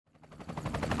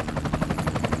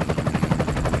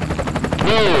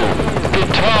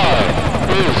Guitar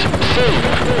is Safe.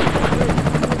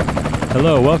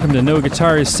 Hello, welcome to No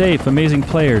Guitar is Safe. Amazing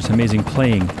players, amazing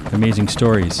playing, amazing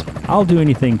stories. I'll do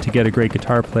anything to get a great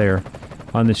guitar player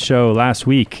on this show. Last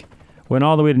week, went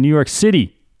all the way to New York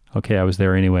City. Okay, I was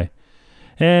there anyway.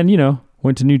 And,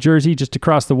 went to New Jersey, just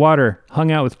across the water,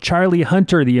 hung out with Charlie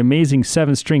Hunter, the amazing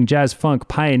 7-string jazz funk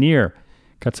pioneer.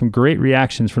 Got some great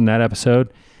reactions from that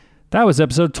episode. That was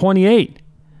episode 28.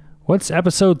 What's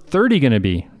episode 30 going to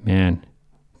be? Man,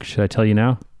 should I tell you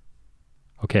now?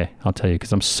 Okay, I'll tell you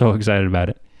because I'm so excited about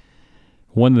it.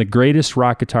 One of the greatest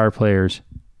rock guitar players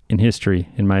in history,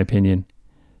 in my opinion.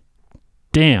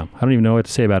 Damn, I don't even know what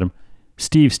to say about him.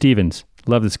 Steve Stevens.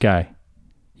 Love this guy.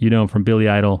 You know him from Billy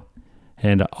Idol.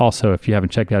 And also, if you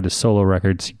haven't checked out his solo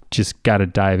records, you just got to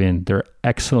dive in. They're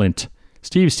excellent.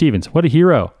 Steve Stevens, what a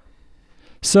hero.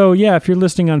 So yeah, if you're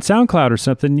listening on SoundCloud or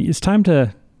something, it's time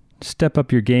to step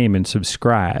up your game and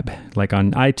subscribe, like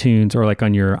on iTunes or like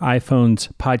on your iPhone's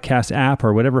podcast app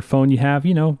or whatever phone you have,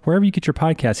 wherever you get your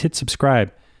podcasts, hit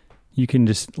subscribe. You can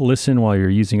just listen while you're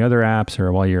using other apps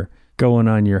or while you're going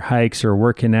on your hikes or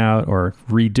working out or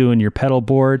redoing your pedal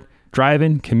board,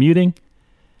 driving, commuting.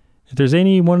 If there's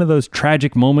any one of those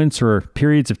tragic moments or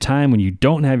periods of time when you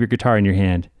don't have your guitar in your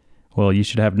hand, well, you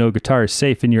should have No Guitar is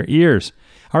Safe in your ears.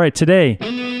 All right, today,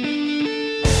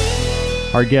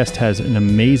 our guest has an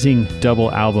amazing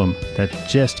double album that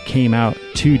just came out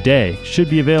today. Should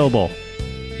be available.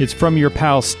 It's from your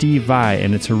pal Steve Vai,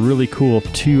 and it's a really cool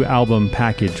 2-album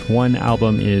package. One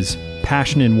album is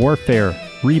Passion and Warfare,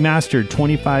 remastered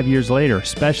 25 years later,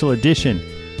 special edition.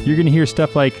 You're going to hear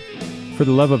stuff like For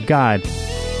the Love of God,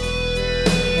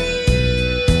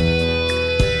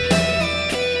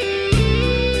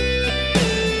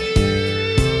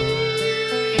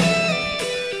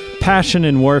 Passion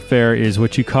and Warfare is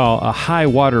what you call a high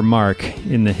water mark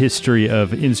in the history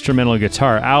of instrumental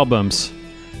guitar albums.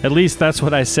 At least that's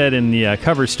what I said in the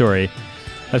cover story.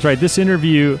 That's right, this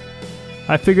interview,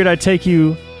 I figured I'd take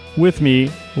you with me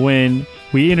when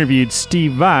we interviewed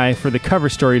Steve Vai for the cover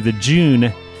story of the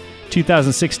June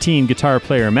 2016 Guitar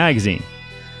Player magazine.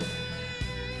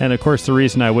 And of course, the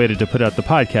reason I waited to put out the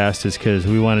podcast is because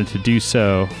we wanted to do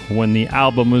so when the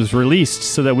album was released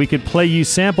so that we could play you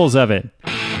samples of it.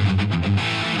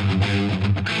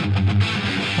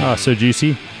 Oh, so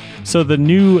juicy. So the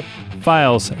new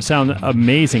files sound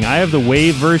amazing. I have the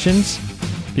WAV versions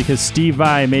because Steve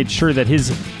Vai made sure that his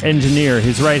engineer,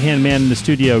 his right-hand man in the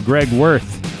studio, Greg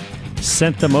Worth,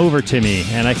 sent them over to me.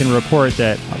 And I can report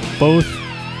that both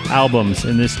albums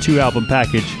in this 2-album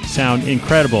package sound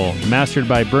incredible. Mastered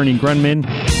by Bernie Grundman.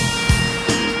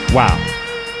 Wow.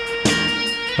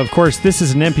 Of course, this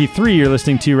is an MP3 you're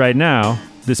listening to right now,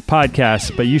 this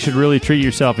podcast, but you should really treat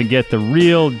yourself and get the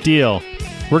real deal.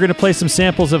 We're going to play some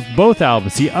samples of both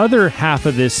albums. The other half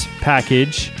of this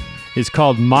package is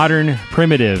called Modern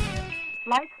Primitive.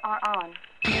 Lights are on.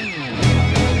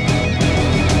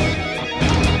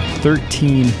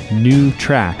 13 new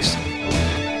tracks.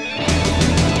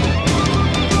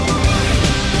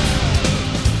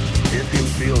 If you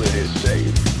feel it is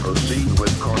safe, proceed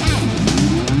with caution.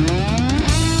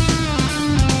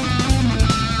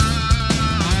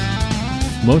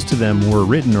 Most of them were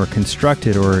written or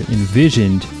constructed or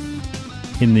envisioned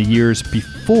in the years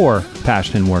before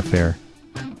Passion and Warfare,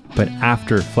 but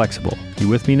after Flexible. You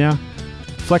with me now?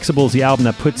 Flexible is the album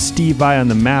that put Steve Vai on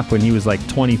the map when he was like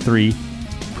 23,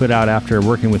 put out after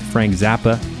working with Frank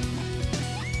Zappa.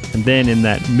 And then in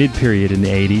that mid-period in the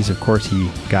 80s, of course, he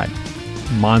got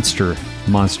monster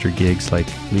gigs like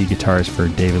lead guitarist for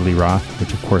David Lee Roth,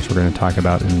 which of course we're going to talk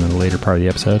about in the later part of the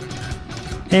episode,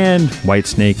 and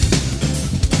Whitesnake.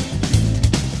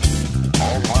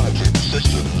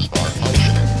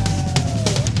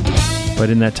 But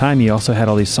in that time, he also had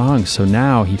all these songs, so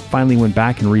now he finally went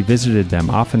back and revisited them,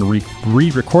 often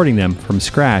re-recording them from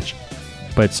scratch,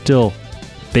 but still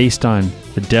based on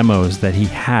the demos that he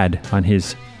had on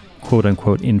his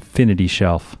quote-unquote infinity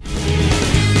shelf.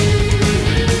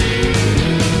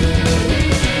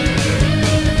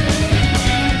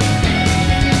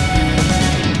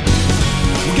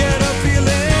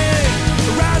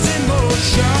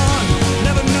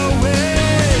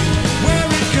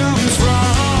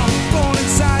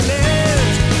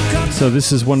 So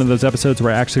this is one of those episodes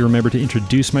where I actually remember to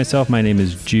introduce myself. My name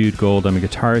is Jude Gold. I'm a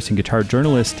guitarist and guitar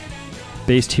journalist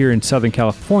based here in Southern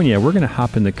California. We're going to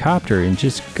hop in the copter and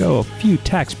just go a few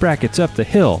tax brackets up the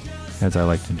hill, as I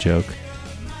like to joke.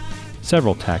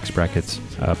 Several tax brackets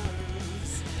up.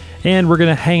 And we're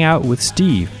going to hang out with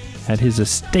Steve at his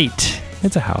estate.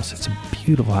 It's a house. It's a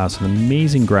beautiful house with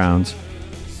amazing grounds.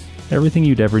 Everything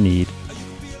you'd ever need,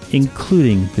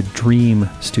 including the dream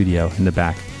studio in the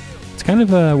back. It's It's kind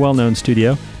of a well-known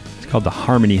studio. It's called the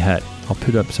Harmony Hut. I'll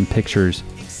put up some pictures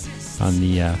on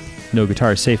the No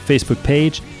Guitar Safe Facebook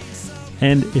page.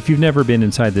 And if you've never been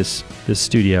inside this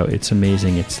studio, it's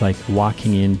amazing. It's like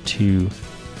walking into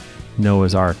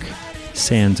Noah's Ark,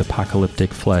 sans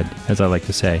apocalyptic flood, as I like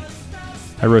to say.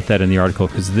 I wrote that in the article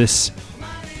because this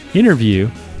interview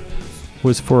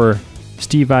was for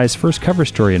Steve Vai's first cover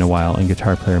story in a while in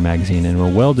Guitar Player magazine, and a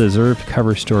well-deserved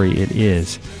cover story it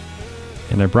is.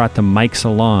 And I brought the mics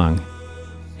along,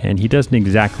 and he doesn't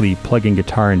exactly plug in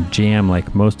guitar and jam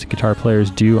like most guitar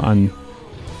players do on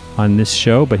this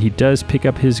show, but he does pick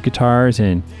up his guitars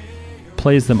and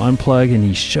plays them unplugged, and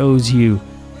he shows you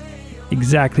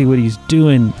exactly what he's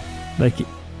doing. Like,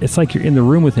 it's like you're in the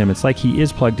room with him. It's like he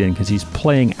is plugged in because he's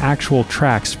playing actual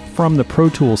tracks from the Pro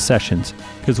Tools sessions.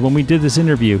 Because when we did this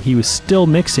interview, he was still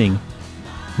mixing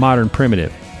Modern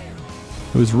Primitive.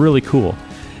 It was really cool.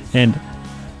 And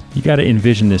you got to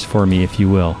envision this for me, if you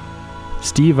will.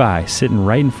 Steve Vai sitting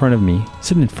right in front of me,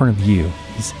 sitting in front of you.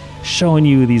 He's showing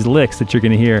you these licks that you're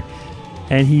going to hear.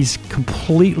 And he's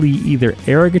completely either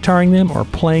air guitaring them or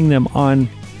playing them on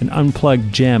an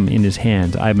unplugged gem in his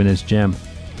hands, Ibanez gem.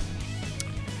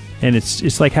 And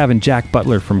it's like having Jack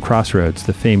Butler from Crossroads,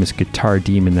 the famous guitar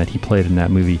demon that he played in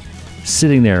that movie,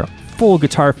 sitting there, full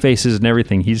guitar faces and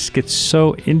everything. He just gets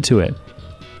so into it.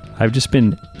 I've just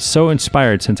been so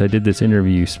inspired since I did this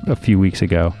interview a few weeks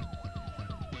ago.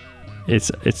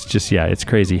 It's just, yeah, it's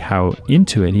crazy how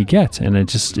into it he gets, and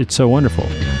it's so wonderful.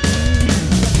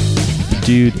 The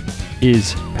dude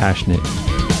is passionate.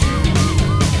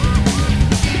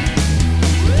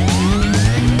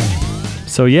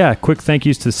 So yeah, quick thank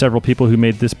yous to several people who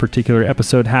made this particular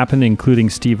episode happen, including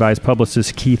Steve Vai's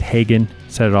publicist Keith Hagen,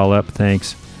 set it all up,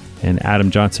 thanks. And Adam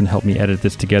Johnson helped me edit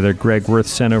this together. Greg Worth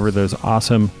sent over those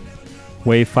awesome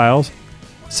WAV files.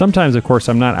 Sometimes, of course,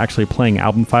 I'm not actually playing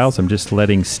album files. I'm just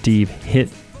letting Steve hit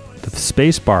the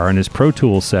space bar on his Pro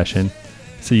Tools session.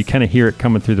 So you kind of hear it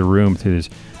coming through the room through this.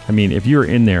 I mean, if you're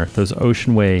in there, those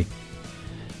Oceanway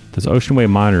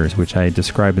monitors, which I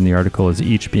describe in the article as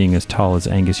each being as tall as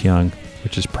Angus Young,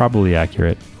 which is probably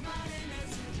accurate.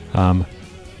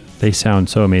 They sound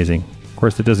so amazing. Of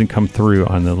course, it doesn't come through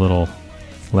on the little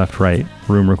left-right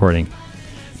room recording.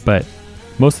 But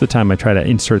most of the time, I try to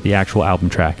insert the actual album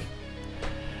track.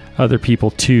 Other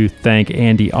people, too, thank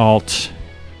Andy Alt,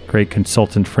 great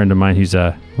consultant friend of mine who's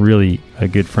really a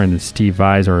good friend of Steve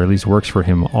Vai's, or at least works for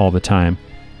him all the time,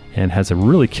 and has a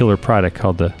really killer product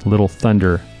called the Little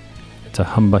Thunder. It's a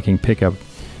humbucking pickup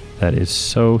that is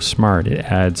so smart. It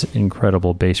adds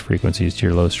incredible bass frequencies to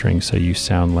your low strings, so you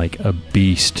sound like a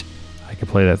beast. I could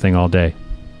play that thing all day.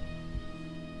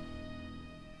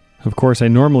 Of course, I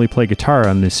normally play guitar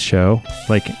on this show,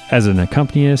 like as an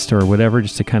accompanist or whatever,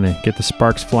 just to kind of get the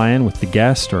sparks flying with the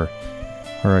guest, or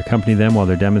accompany them while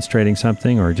they're demonstrating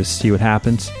something, or just see what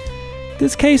happens.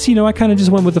 This case, I kind of just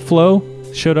went with the flow,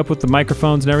 showed up with the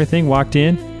microphones and everything, walked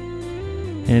in,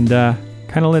 and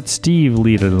kind of let Steve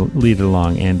lead it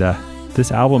along. And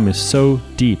this album is so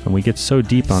deep, and we get so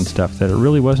deep on stuff, that it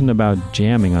really wasn't about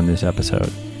jamming on this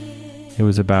episode. It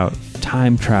was about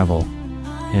time travel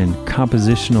and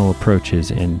compositional approaches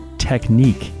and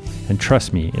technique. And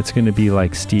trust me, it's going to be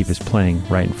like Steve is playing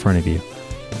right in front of you.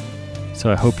 So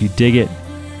I hope you dig it,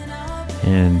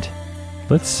 and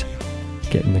let's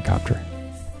get in the copter.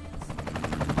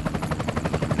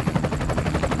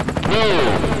 No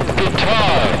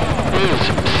guitar is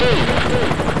safe.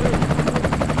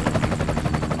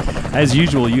 As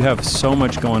usual, you have so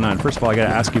much going on. First of all, I got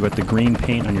to ask you about the green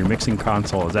paint on your mixing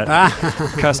console. Is that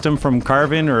custom from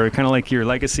Carvin, or kind of like your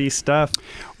legacy stuff?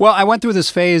 Well, I went through this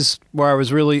phase where I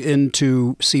was really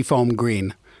into Seafoam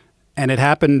green. And it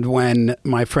happened when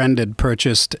my friend had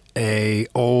purchased a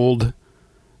old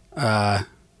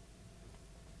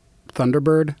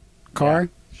Thunderbird car. Yeah,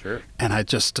 sure. And I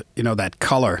just, that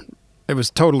color, it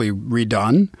was totally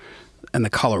redone. And the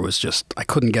color was just, I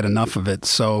couldn't get enough of it.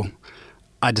 So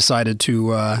I decided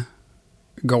to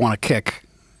go on a kick.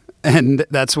 And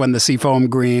that's when the Seafoam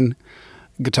green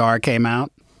guitar came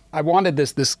out. I wanted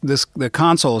the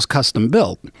console is custom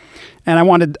built. And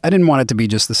I didn't want it to be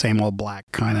just the same old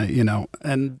black kind of,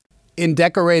 And in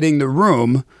decorating the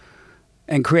room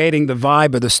and creating the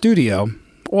vibe of the studio,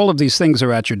 all of these things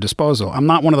are at your disposal. I'm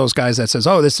not one of those guys that says,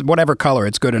 oh, this is whatever color,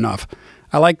 it's good enough.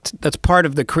 That's part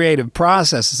of the creative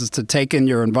process, is to take in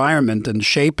your environment and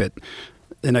shape it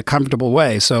in a comfortable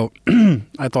way. So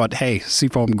I thought, hey,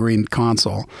 Seafoam green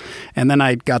console. And then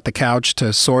I got the couch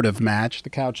to sort of match. The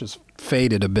couch is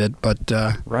faded a bit, but...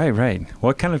 Right.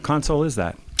 What kind of console is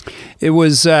that? It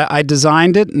was, I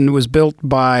designed it, and it was built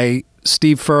by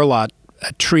Steve Furlot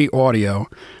at Tree Audio.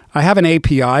 I have an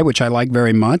API, which I like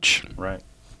very much. Right.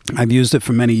 I've used it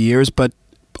for many years, but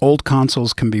old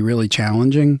consoles can be really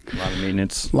challenging. A lot of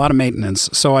maintenance. A lot of maintenance.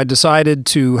 So I decided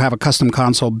to have a custom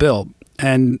console built.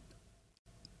 And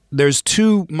there's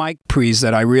two mic pre's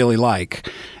that I really like.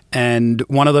 And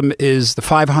one of them is the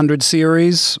 500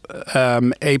 series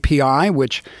API,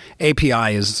 which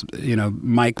API is,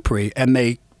 mic pre.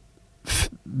 And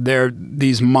they're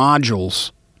these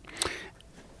modules.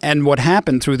 And what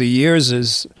happened through the years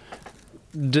is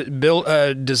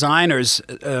designers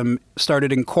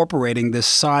started incorporating this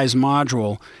size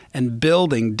module and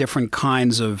building different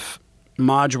kinds of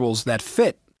modules that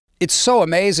fit. It's so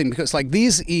amazing because like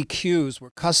these EQs were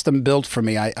custom built for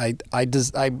me. I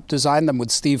designed them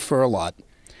with Steve Furlot,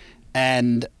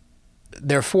 and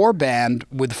they're 4-band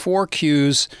with 4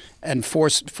 Qs and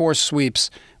four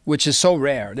sweeps, which is so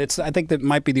rare. I think that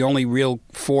might be the only real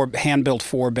hand-built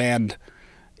 4-band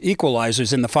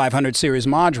equalizers in the 500 series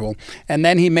module. And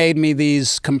then he made me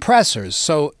these compressors.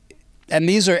 And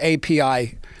these are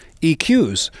API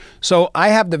EQs. So I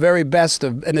have the very best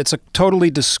of, and it's a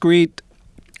totally discrete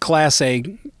Class A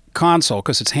console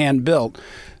because it's hand built.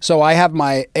 So I have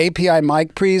my API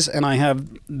mic pre's and I have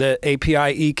the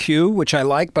API EQ, which I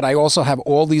like, but I also have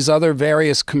all these other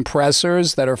various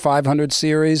compressors that are 500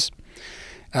 series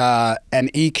and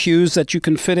EQs that you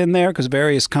can fit in there because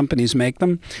various companies make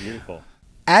them. Beautiful.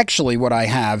 Actually, what I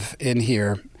have in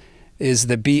here is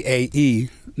the BAE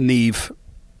Neve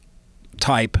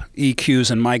type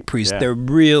EQs and mic pre's. Yeah. They're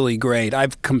really great.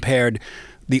 I've compared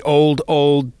the old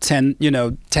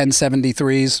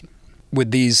 1073s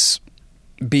with these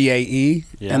BAE,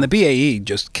 and the BAE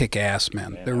just kick ass,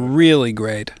 man. They're really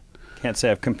great. Can't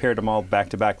say I've compared them all back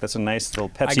to back. That's a nice little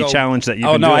Pepsi challenge that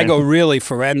you've been doing. Oh no, I go really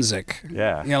forensic.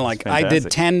 Yeah, like I did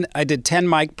 10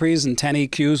 mic pre's and 10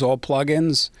 EQs, all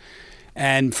plugins.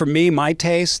 And for me, my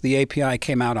taste, the API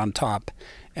came out on top,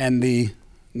 and the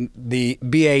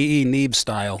BAE Neve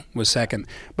style was second.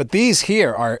 But these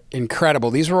here are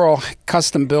incredible. These were all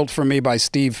custom built for me by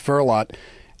Steve Furlot,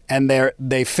 and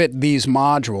they fit these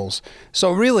modules.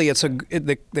 So really,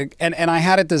 and I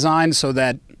had it designed so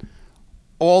that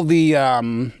all the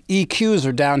EQs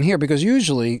are down here because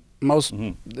usually most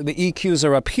the EQs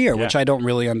are up here, which I don't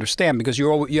really understand because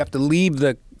you have to leave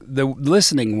the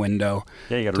listening window.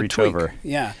 Yeah, you got to reach tweak. over.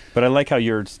 Yeah, but I like how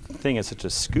your thing has such a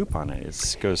scoop on it.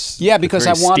 It goes. Yeah, because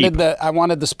I wanted steep. I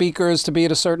wanted the speakers to be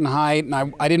at a certain height, and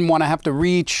I didn't want to have to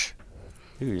reach.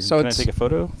 Ooh, so can I take a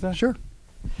photo of that? Sure.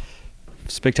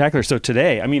 Spectacular. So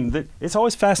today, I mean, it's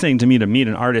always fascinating to me to meet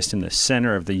an artist in the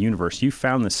center of the universe. You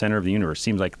found the center of the universe.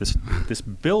 Seems like this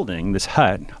building, this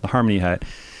hut, the Harmony Hut,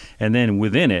 and then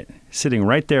within it, sitting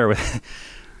right there with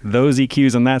those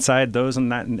EQs on that side, those on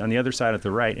the other side at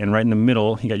the right, and right in the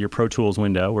middle, you got your Pro Tools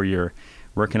window where you're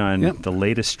working on the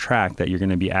latest track that you're going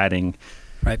to be adding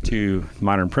to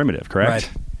Modern Primitive, correct? Right.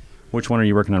 Which one are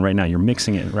you working on right now? You're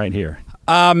mixing it right here.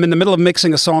 I'm in the middle of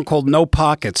mixing a song called No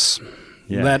Pockets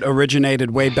that originated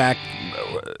way back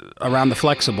around the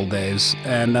Flexible days,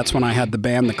 and that's when I had the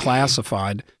band The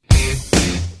Classified.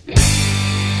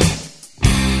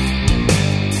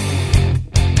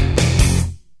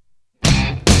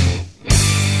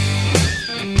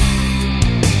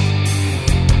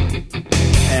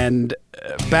 And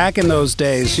back in those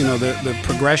days, the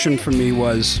progression for me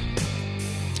was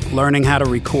learning how to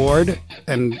record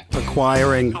and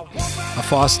acquiring a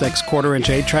Fostex 1/4-inch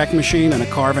 8-track machine and a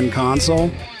Carvin console,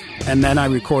 and then I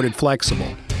recorded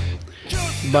Flexible.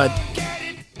 But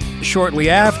shortly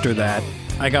after that,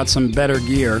 I got some better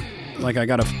gear. Like I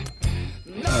got a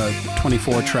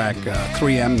 24-track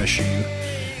 3M machine,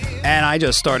 and I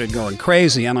just started going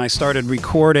crazy, and I started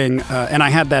recording, and I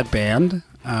had that band,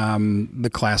 The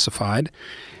Classified,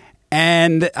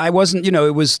 and I wasn't,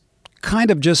 it was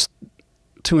kind of just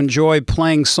to enjoy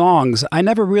playing songs. I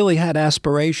never really had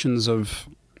aspirations of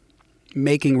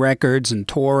making records and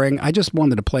touring. I just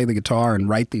wanted to play the guitar and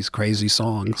write these crazy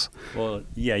songs. Well,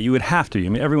 yeah, you would have to. I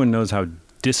mean, everyone knows how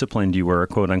disciplined you were,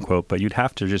 quote unquote, but you'd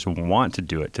have to just want to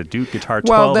do it, to do guitar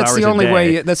 12 hours a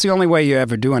day. That's the only way you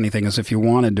ever do anything is if you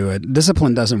want to do it.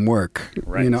 Discipline doesn't work.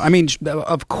 Right. I mean,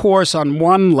 of course, on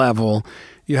one level,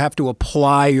 you have to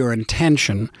apply your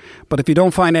intention, but if you don't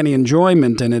find any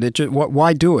enjoyment in it,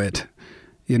 why do it?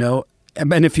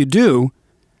 And if you do,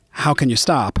 how can you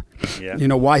stop? Yeah.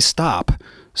 Why stop?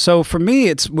 So for me,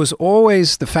 it was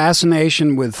always the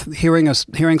fascination with hearing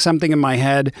something in my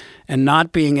head and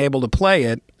not being able to play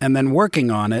it, and then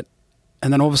working on it,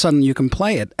 and then all of a sudden you can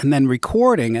play it, and then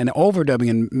recording and overdubbing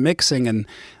and mixing, and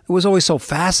it was always so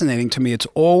fascinating to me. It's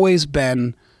always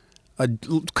been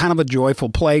kind of a joyful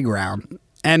playground,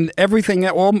 and everything.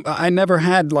 I never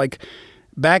had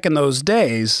back in those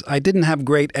days, I didn't have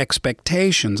great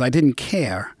expectations. I didn't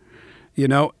care. You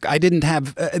know, I didn't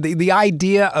have the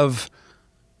idea of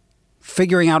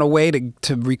figuring out a way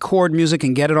to record music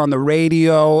and get it on the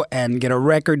radio and get a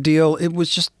record deal. It was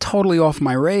just totally off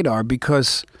my radar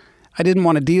because I didn't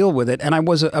want to deal with it. And I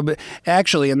was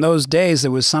actually in those days,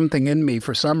 there was something in me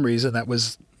for some reason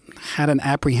that had an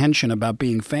apprehension about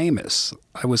being famous.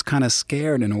 I was kind of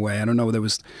scared in a way. I don't know. There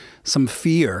was some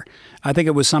fear. I think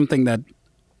it was something that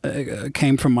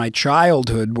came from my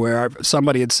childhood where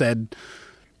somebody had said,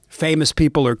 famous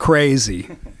people are crazy.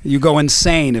 You go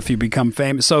insane if you become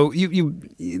famous. So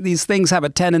these things have a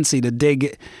tendency to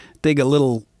dig a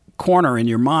little corner in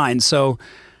your mind. So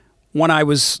when I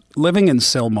was living in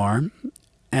Sylmar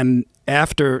and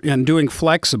doing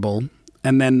Flexible,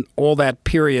 and then all that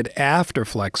period after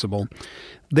Flexible,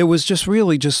 there was just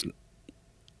really just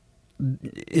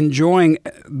enjoying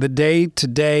the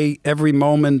day-to-day, every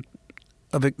moment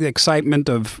of the excitement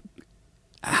of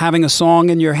having a song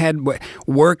in your head,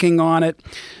 working on it.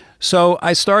 So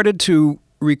I started to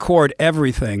record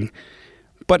everything,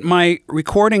 but my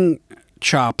recording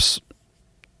chops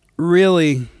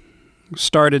really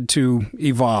started to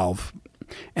evolve.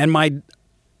 And my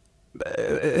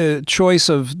choice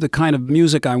of the kind of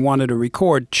music I wanted to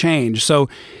record changed. So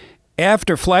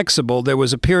after Flexible, there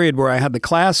was a period where I had the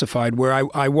Classified, where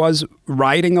I was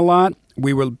writing a lot.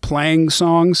 We were playing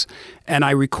songs, and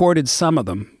I recorded some of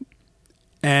them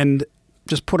and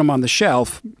just put them on the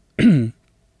shelf.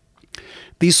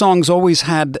 These songs always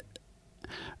had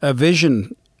a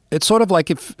vision. It's sort of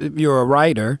like if you're a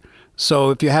writer.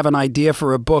 So if you have an idea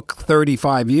for a book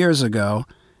 35 years ago,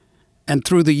 and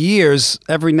through the years,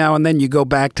 every now and then you go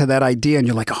back to that idea and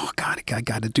you're like, oh, God, I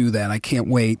got to do that. I can't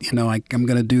wait. You know, I'm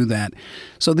going to do that.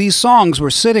 So these songs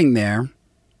were sitting there.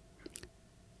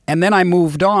 And then I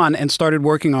moved on and started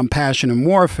working on Passion and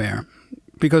Warfare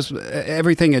because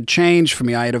everything had changed for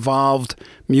me. I had evolved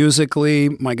musically.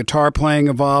 My guitar playing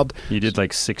evolved. You did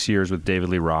like 6 years with David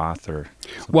Lee Roth or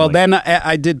something. Well, then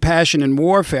I did Passion and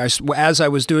Warfare. As I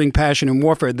was doing Passion and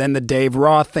Warfare, then the Dave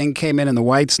Roth thing came in and the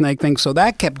Whitesnake thing. So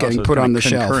that kept getting put on the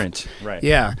shelf. Right.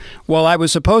 Yeah. Well, I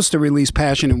was supposed to release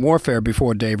Passion and Warfare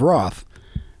before Dave Roth.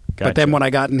 Gotcha. But then when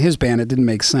I got in his band, it didn't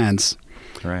make sense.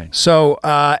 Right. So,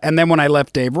 and then when I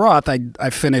left Dave Roth, I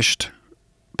finished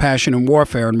Passion and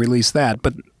Warfare and released that.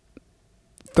 But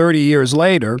 30 years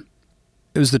later,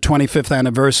 it was the 25th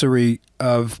anniversary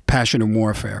of Passion and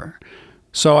Warfare.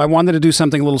 So I wanted to do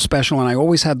something a little special, and I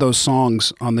always had those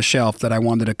songs on the shelf that I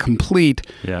wanted to complete.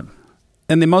 Yeah.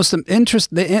 And the most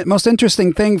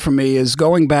interesting thing for me is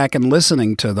going back and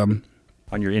listening to them.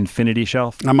 On your infinity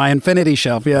shelf? On my infinity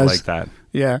shelf, yes. I like that.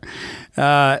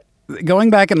 Yeah. Going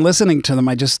back and listening to them,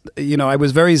 I just, I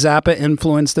was very Zappa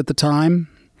influenced at the time.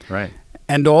 Right.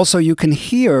 And also you can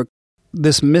hear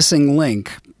this missing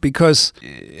link because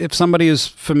if somebody is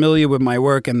familiar with my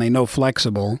work and they know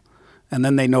Flexible and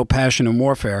then they know Passion and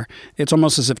Warfare, it's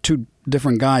almost as if two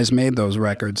different guys made those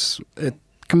records. It's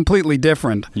completely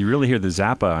different. You really hear the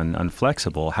Zappa on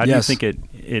Flexible. How do you think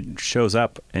it shows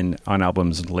up on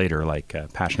albums later like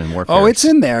Passion and Warfare? Oh, it's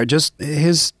in there. Just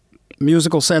his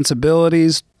musical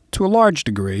sensibilities, to a large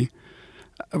degree,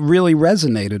 really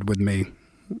resonated with me.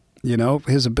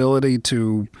 His ability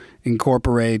to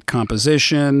incorporate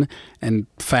composition and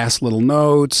fast little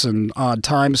notes and odd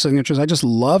time signatures. I just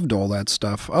loved all that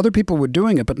stuff. Other people were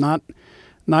doing it, but not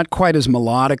quite as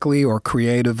melodically or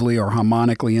creatively or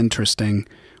harmonically interesting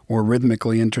or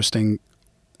rhythmically interesting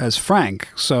as Frank.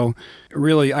 So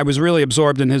really, I was really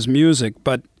absorbed in his music.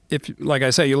 But if, like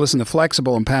I say, you listen to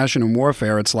Flexible and Passion and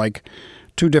Warfare, it's like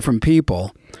two different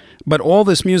people. But all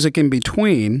this music in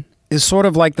between is sort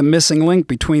of like the missing link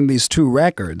between these two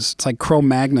records. It's like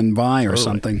Cro-Magnon Vi or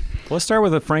something. Well, let's start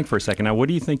with Frank for a second. Now, what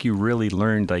do you think you really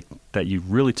learned, like that you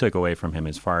really took away from him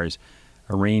as far as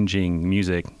arranging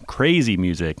music, crazy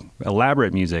music,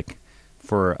 elaborate music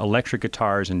for electric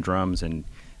guitars and drums and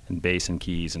bass and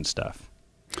keys and stuff?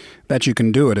 That you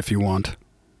can do it if you want.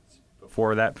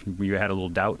 Before that, you had a little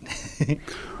doubt? I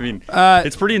mean,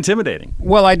 it's pretty intimidating.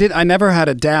 Well, I never had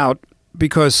a doubt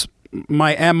because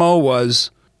my MO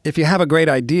was, if you have a great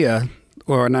idea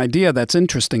or an idea that's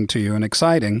interesting to you and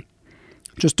exciting,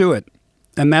 just do it.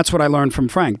 And that's what I learned from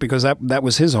Frank because that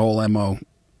was his whole MO.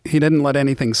 He didn't let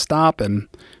anything stop him,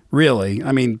 really.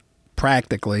 I mean,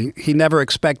 practically. He never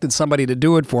expected somebody to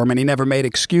do it for him, and he never made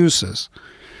excuses.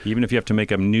 Even if you have to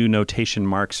make up new notation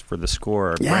marks for the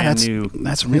score,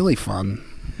 that's really fun.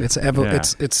 It's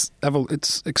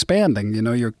expanding.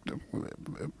 You're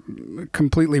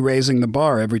completely raising the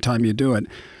bar every time you do it.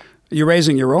 You're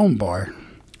raising your own bar.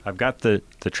 I've got the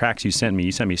tracks you sent me.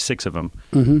 You sent me 6 of them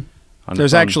on the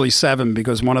There's phone. actually 7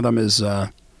 because one of them is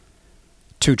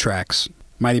 2 tracks,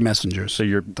 Mighty Messengers, So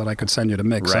you're that I could send you to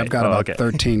mix. Right. I've got Oh, about okay.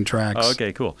 13 tracks. Oh,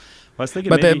 okay, cool. Well, I was thinking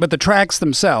But maybe... the tracks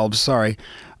themselves,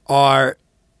 are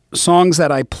songs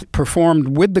that I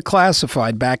performed with the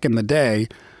Classified back in the day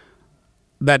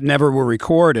that never were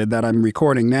recorded, that I'm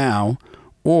recording now,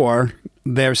 or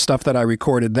there's stuff that I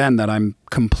recorded then that I'm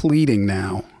completing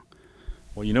now.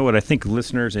 Well, you know what? I think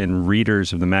listeners and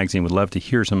readers of the magazine would love to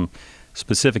hear some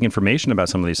specific information about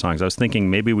some of these songs. I was thinking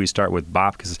maybe we start with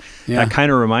Bop, because Yeah. that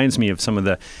kind of reminds me of some of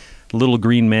the Little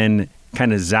Green Men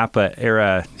kind of Zappa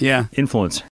era Yeah.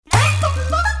 influence.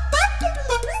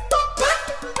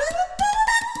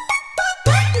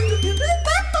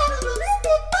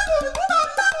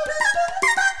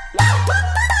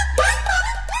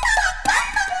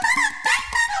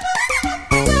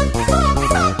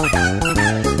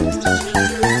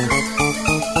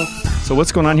 So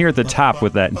what's going on here at the top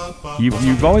with that?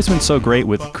 You've always been so great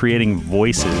with creating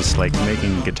voices, like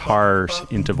making guitars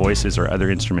into voices or other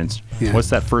instruments. Yeah. What's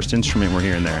that first instrument we're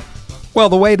hearing there? Well,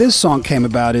 the way this song came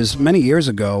about is many years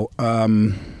ago,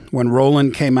 when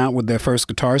Roland came out with their first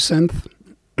guitar synth,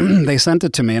 they sent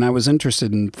it to me, and I was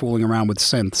interested in fooling around with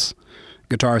synths,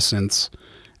 guitar synths,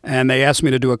 and they asked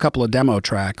me to do a couple of demo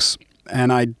tracks,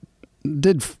 and I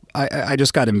did. I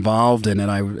just got involved in it,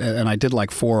 and I did like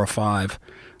 4 or 5,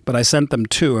 but I sent them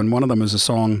 2, and one of them was a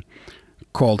song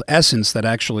called Essence that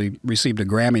actually received a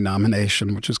Grammy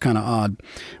nomination, which was kind of odd.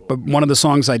 But one of the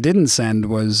songs I didn't send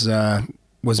was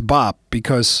Bop,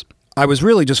 because I was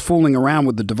really just fooling around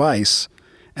with the device,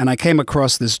 and I came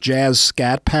across this jazz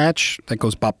scat patch that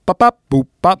goes bop, bop, bop, boop,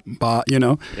 bop, bop, you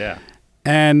know. Yeah.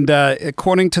 And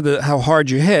according to how hard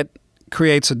you hit,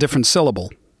 creates a different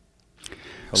syllable.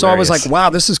 So I was like, Hilarious. wow,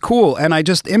 this is cool. And I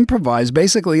just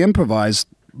basically improvised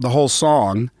the whole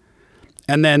song.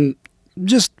 And then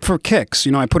just for kicks,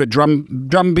 I put a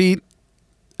drum beat,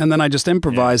 and then I just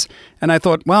improvised. And I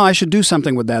thought, well, I should do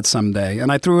something with that someday. And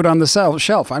I threw it on the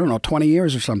shelf, I don't know, 20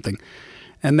 years or something.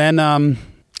 And then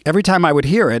every time I would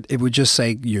hear it, it would just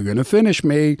say, "You're going to finish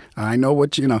me. I know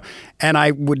what, And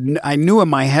I knew in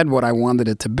my head what I wanted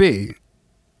it to be.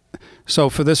 So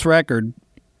for this record,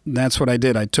 that's what I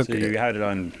did. I took So you had it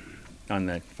on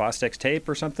the Fostex tape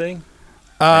or something?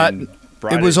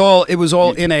 It was all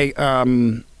in a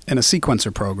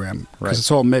sequencer program, because Right. it's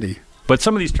all MIDI. But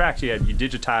some of these tracks you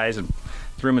digitized and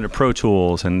threw them into Pro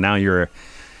Tools, and now you're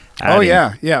Oh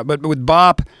adding- yeah. But with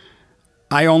Bop,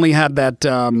 I only had that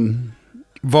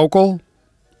vocal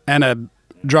and a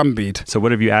drum beat. So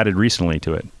what have you added recently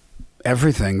to it?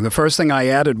 Everything. The first thing I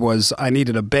added was I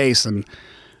needed a bass, and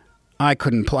I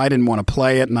couldn't. I didn't want to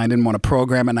play it, and I didn't want to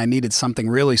program it, and I needed something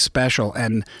really special.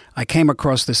 And I came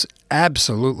across this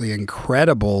absolutely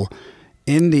incredible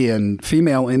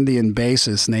female Indian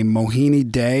bassist named Mohini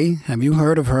Day. Have you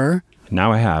heard of her?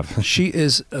 Now I have. She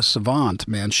is a savant,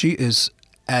 man. She is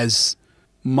as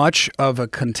much of a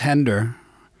contender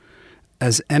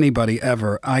as anybody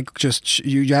ever.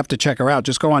 You have to check her out.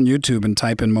 Just go on YouTube and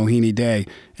type in Mohini Day,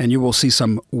 and you will see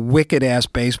some wicked ass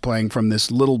bass playing from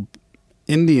this little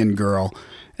Indian girl.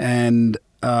 And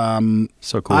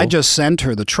So cool. I just sent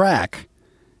her the track,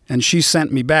 and she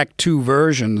sent me back 2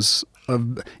 versions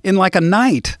in like a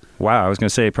night. Wow, I was going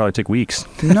to say it probably took weeks.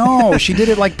 No, she did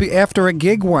it like after a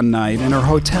gig one night in her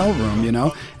hotel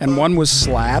room, and one was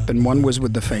slap and one was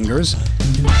with the fingers.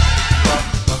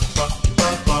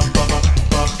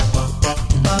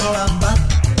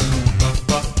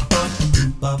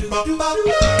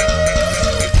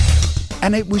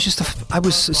 And it was just, I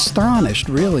was astonished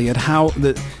really at how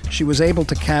she was able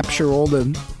to capture all the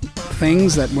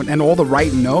things and all the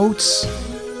right notes.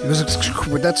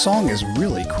 That song is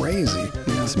really crazy.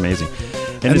 It's amazing.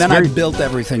 And it's then very, I built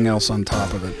everything else on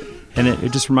top of it. And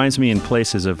it just reminds me in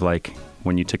places of like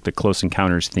when you took the Close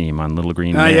Encounters theme on Little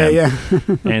Green Man. Yeah.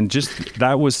 And just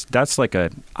that's like a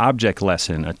object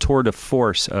lesson, a tour de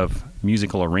force of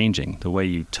musical arranging. The way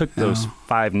you took those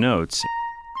 5 notes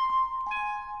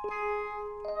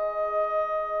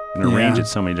and arrange it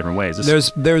so many different ways.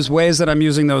 There's ways that I'm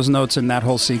using those notes in that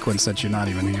whole sequence that you're not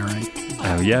even hearing.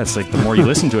 Yeah, it's like the more you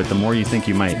listen to it, the more you think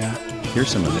you might hear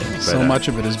some of it. But, So much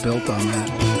of it is built on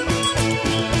that.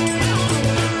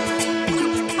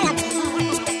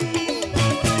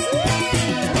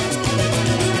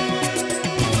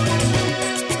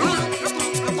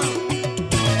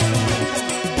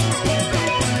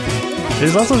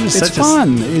 There's also just It's such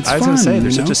fun. I was going to say,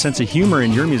 there's such a sense of humor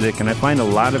in your music, and I find a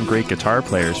lot of great guitar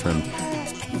players from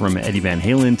Eddie Van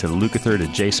Halen to Lukather to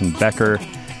Jason Becker.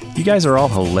 You guys are all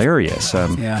hilarious.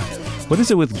 What is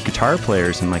it with guitar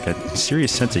players and like a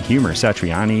serious sense of humor?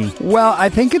 Satriani. Well, I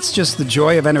think it's just the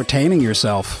joy of entertaining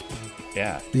yourself.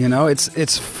 Yeah. You know,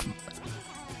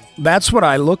 that's what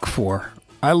I look for.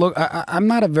 I'm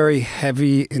not a very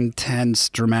heavy, intense,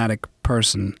 dramatic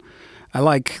person. I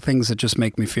like things that just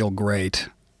make me feel great.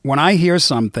 When I hear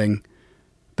something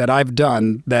that I've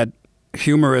done that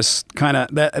humorous kind of,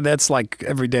 that's like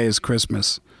every day is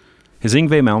Christmas. Is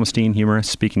Yngwie Malmsteen humorous?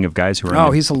 Speaking of guys who are...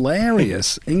 Oh, he's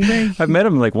hilarious. Yngwie? I've met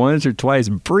him like once or twice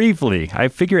briefly. I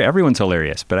figure everyone's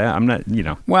hilarious, but I'm not, you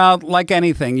know. Well, like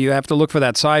anything, you have to look for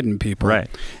that side in people. Right.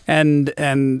 And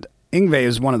Yngwie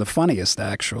is one of the funniest,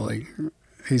 actually.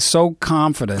 He's so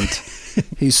confident.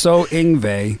 He's so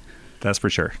Yngwie. That's for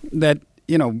sure. That,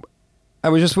 you know, I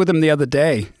was just with him the other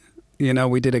day. You know,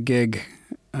 we did a gig,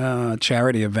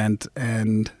 charity event,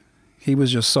 and he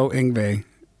was just so Yngwie.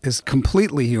 Is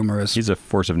completely humorous. He's a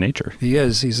force of nature. He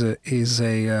is. He's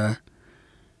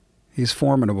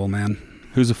formidable, man.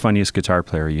 Who's the funniest guitar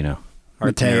player you know?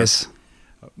 Matthias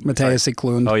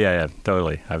Eklund. Oh yeah,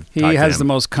 totally. He has the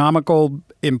most comical,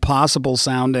 impossible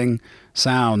sounding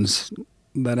sounds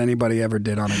that anybody ever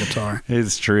did on a guitar.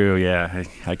 It's true. Yeah,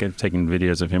 I kept taking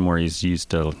videos of him where he's used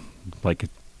to like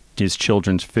his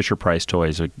children's Fisher Price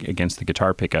toys against the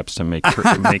guitar pickups to make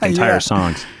entire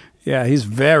songs. Yeah, he's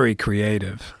very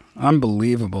creative.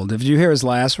 Unbelievable. Did you hear his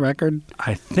last record?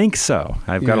 I think so.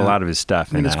 I've got a lot of his stuff.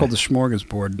 I think it's called The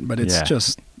Smorgasbord, but it's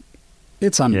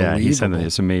it's unbelievable. Yeah,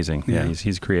 it's amazing. Yeah,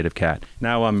 he's a creative cat.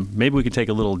 Now, maybe we could take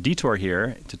a little detour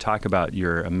here to talk about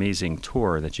your amazing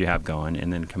tour that you have going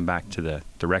and then come back to the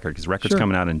record, because the record's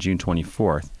coming out on June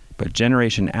 24th. But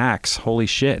Generation Axe, holy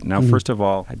shit. Now, first of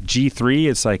all, G3,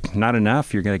 it's like not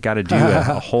enough. You're going to got to do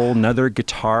a whole nother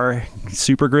guitar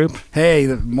supergroup. Hey,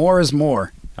 more is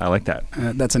more. I like that.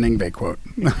 That's an Yngwie quote.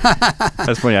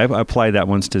 That's funny. I applied that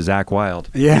once to Zakk Wylde.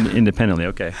 Yeah. Independently.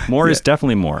 Okay. More is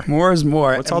definitely more. More is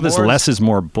more. What's all this less is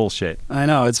more bullshit? I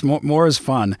know. It's more is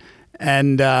fun.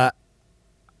 And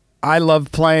I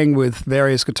love playing with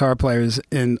various guitar players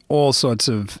in all sorts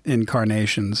of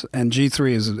incarnations, and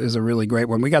G3 is a really great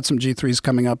one. We got some G3s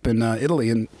coming up in Italy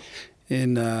in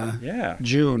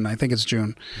June. I think it's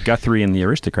June. Guthrie and the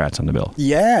Aristocrats on the bill.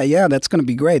 Yeah, that's going to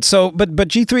be great. So, but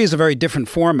G3 is a very different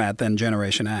format than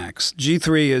Generation Axe.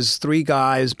 G3 is three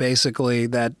guys basically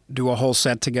that do a whole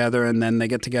set together, and then they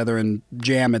get together and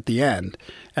jam at the end,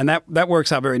 and that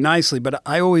works out very nicely. But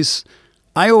I always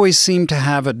seem to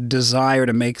have a desire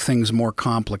to make things more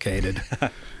complicated.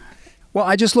 Well,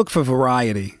 I just look for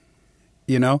variety,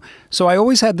 you know? So I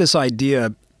always had this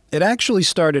idea. It actually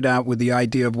started out with the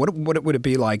idea of what would it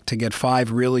be like to get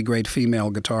 5 really great female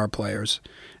guitar players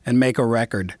and make a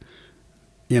record,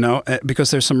 you know?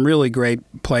 Because there's some really great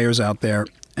players out there.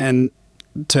 And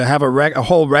to have a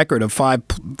whole record of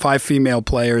five female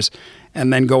players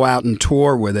and then go out and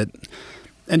tour with it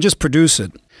and just produce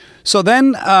it. So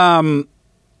then...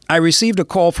 I received a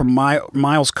call from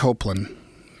Miles Copeland,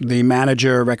 the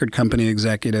manager, record company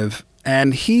executive,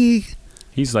 and he's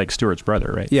like Stewart's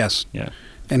brother, right? Yes. Yeah.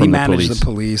 And he managed the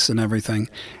police and everything.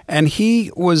 And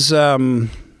he was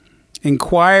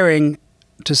inquiring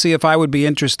to see if I would be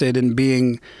interested in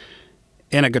being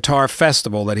in a guitar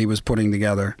festival that he was putting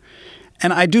together.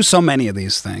 And I do so many of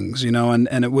these things, you know, and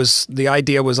the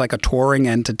idea was like a touring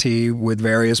entity with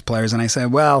various players. And I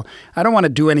said, well, I don't want to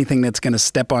do anything that's going to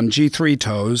step on G3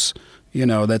 toes, you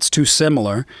know, that's too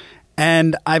similar.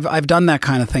 And I've done that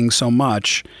kind of thing so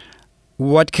much.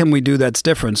 What can we do that's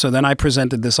different? So then I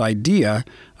presented this idea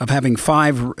of having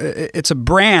 5, it's a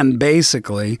brand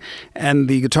basically, and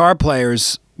the guitar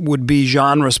players would be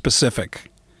genre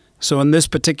specific. So in this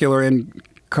particular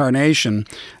incarnation,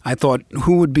 I thought,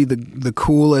 who would be the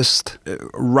coolest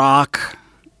rock,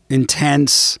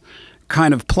 intense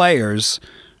kind of players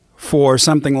for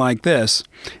something like this?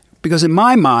 Because in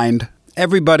my mind,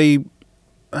 everybody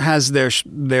has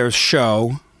their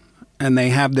show and they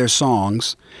have their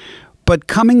songs, but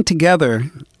coming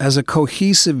together as a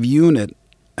cohesive unit,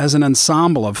 as an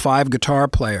ensemble of 5 guitar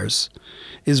players,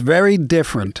 is very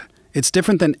different. It's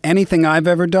different than anything I've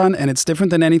ever done, and it's different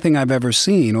than anything I've ever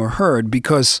seen or heard,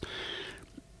 because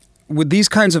with these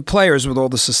kinds of players, with all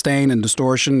the sustain and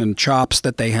distortion and chops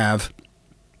that they have,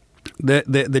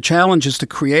 the challenge is to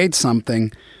create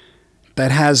something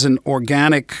that has an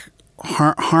organic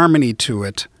harmony to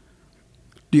it.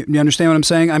 Do you understand what I'm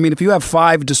saying? I mean, if you have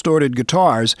 5 distorted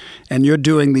guitars and you're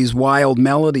doing these wild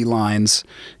melody lines,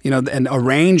 you know, and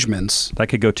arrangements. That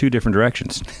could go 2 different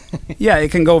directions. Yeah, it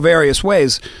can go various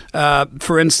ways.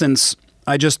 For instance,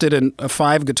 I just did a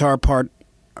 5 guitar part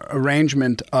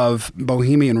arrangement of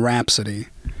Bohemian Rhapsody.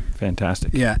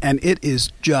 Fantastic. Yeah, and it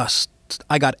is just,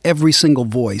 I got every single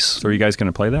voice. So are you guys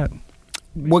going to play that?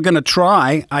 We're going to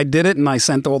try. I did it and I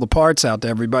sent all the parts out to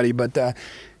everybody, but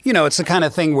it's the kind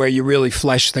of thing where you really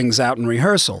flesh things out in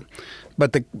rehearsal.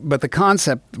 But the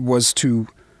concept was to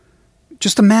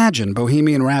just imagine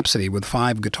Bohemian Rhapsody with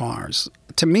 5 guitars.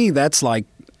 To me, that's like...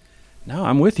 No,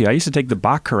 I'm with you. I used to take the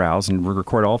Bach chorales and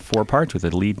record all 4 parts with a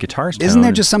lead guitar tone. Isn't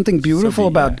there just something beautiful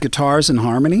about guitars and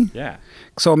harmony? Yeah.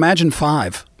 So imagine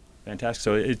 5. Fantastic.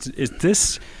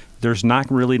 So there's not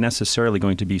really necessarily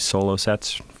going to be solo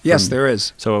sets? Yes, there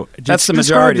is. So that's the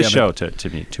majority of the show to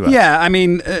us. Yeah, I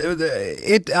mean,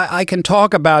 I can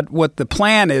talk about what the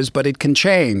plan is, but it can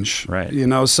change. Right.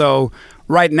 So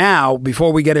right now,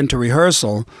 before we get into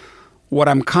rehearsal, what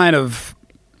I'm kind of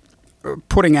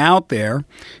putting out there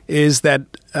is that,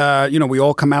 we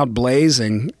all come out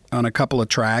blazing on a couple of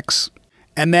tracks,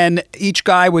 and then each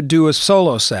guy would do a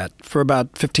solo set for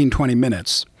about 15, 20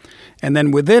 minutes. And then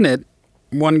within it,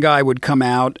 one guy would come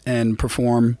out and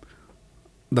perform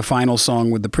the final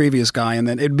song with the previous guy, and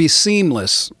then it'd be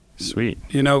seamless. Sweet.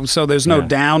 So there's no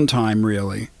downtime,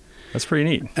 really. That's pretty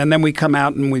neat. And then we come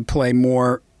out and we play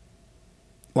more,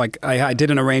 like I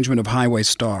did an arrangement of Highway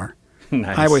Star.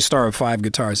 Nice. Highway Star of 5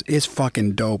 guitars. It's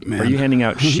fucking dope, man. Are you handing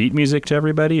out sheet music to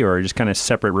everybody, or just kind of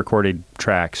separate recorded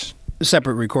tracks?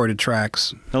 Separate recorded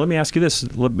tracks. Now let me ask you this.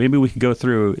 Maybe we could go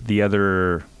through the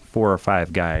other 4 or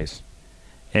 5 guys.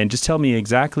 And just tell me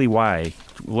exactly why.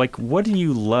 Like, what do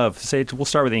you love? We'll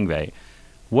start with Yngwie.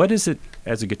 What is it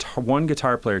as one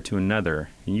guitar player to another?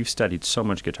 And you've studied so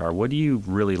much guitar. What do you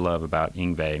really love about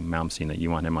Yngwie Malmsteen that you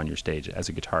want him on your stage as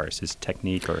a guitarist? His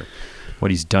technique or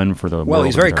what he's done for the world? Well,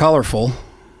 he's very colorful.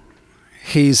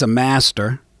 He's a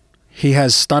master. He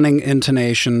has stunning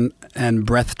intonation and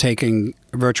breathtaking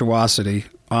virtuosity,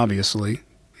 obviously.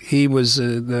 He was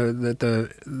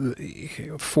the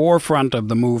forefront of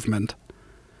the movement.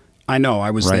 I know,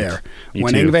 I was there.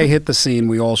 When Yngwie hit the scene,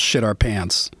 we all shit our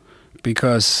pants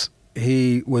because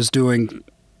he was doing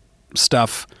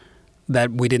stuff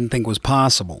that we didn't think was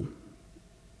possible.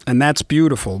 And that's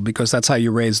beautiful because that's how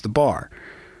you raise the bar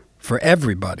for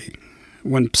everybody.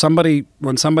 When somebody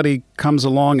comes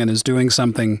along and is doing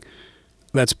something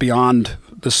that's beyond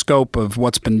the scope of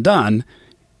what's been done,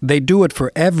 they do it for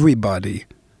everybody.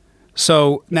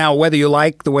 So now, whether you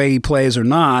like the way he plays or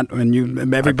not, and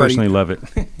everybody, I personally love it.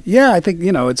 Yeah, I think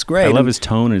it's great. I love his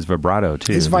tone and his vibrato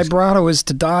too. His vibrato is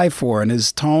to die for, and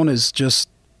his tone is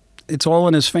just—it's all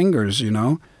in his fingers,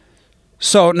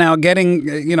 So now,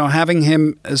 having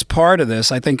him as part of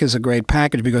this, I think, is a great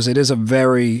package because it is a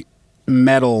very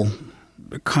metal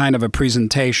kind of a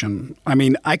presentation. I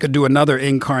mean, I could do another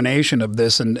incarnation of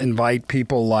this and invite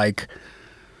people like.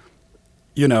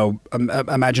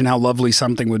 Imagine how lovely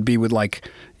something would be with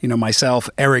myself,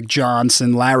 Eric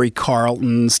Johnson, Larry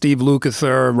Carlton, Steve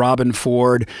Lukather, Robin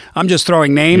Ford. I'm just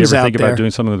throwing names out there. You ever think about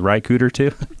doing something with Ry Cooder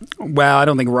too? Well, I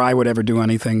don't think Ry would ever do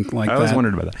anything like that. I always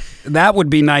wondered about that. That would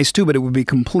be nice too, but it would be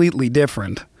completely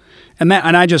different. And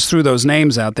I just threw those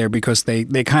names out there because they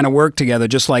kind of work together,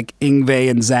 just like Yngwie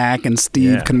and Zach and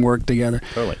Steve can work together.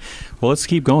 Totally. Well, let's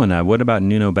keep going. What about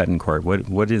Nuno Bettencourt?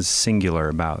 What is singular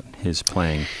about his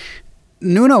playing?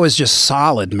 Nuno is just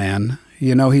solid, man.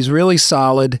 He's really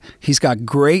solid. He's got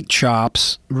great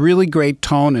chops, really great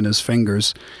tone in his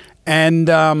fingers. And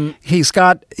he's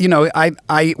got,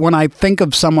 when I think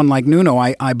of someone like Nuno,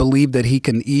 I believe that he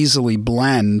can easily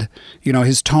blend.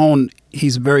 His tone,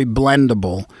 he's very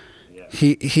blendable. Yeah.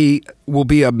 He will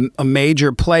be a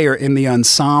major player in the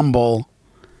ensemble.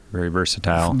 Very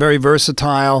versatile. Very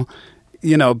versatile.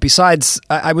 Besides,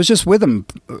 I was just with him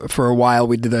for a while.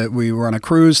 We were on a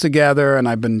cruise together, and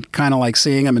I've been kind of like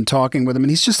seeing him and talking with him.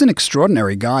 And he's just an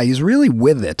extraordinary guy. He's really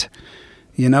with it.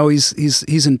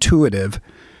 He's intuitive.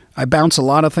 I bounce a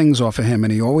lot of things off of him,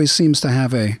 and he always seems to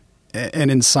have an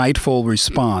insightful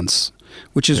response,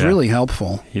 which is really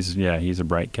helpful. He's a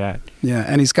bright cat. Yeah,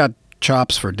 and he's got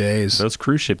chops for days. Those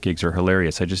cruise ship gigs are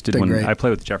hilarious. I just did one. Great. I play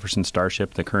with Jefferson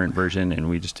Starship, the current version, and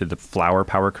we just did the Flower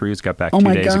Power cruise. Got back 2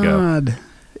 days ago. Oh my God!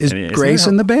 Is Grace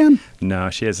in the band?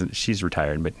 No, she hasn't. She's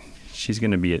retired, but she's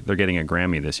going to be. They're getting a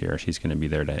Grammy this year. She's going to be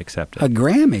there to accept it. A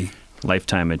Grammy.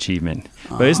 Lifetime achievement.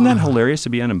 But isn't that hilarious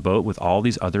to be on a boat with all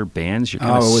these other bands? You're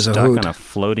kind of stuck on a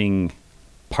floating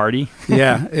party.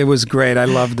 Yeah, it was great. I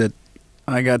loved it.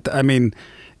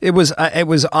 It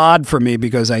was odd for me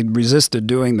because I resisted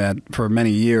doing that for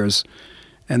many years.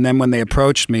 And then when they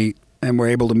approached me and were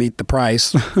able to meet the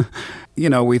price,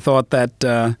 we thought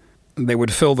that they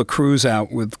would fill the cruise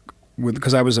out with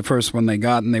because I was the first one they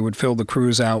got, and they would fill the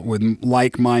cruise out with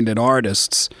like-minded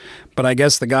artists. But I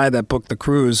guess the guy that booked the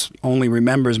cruise only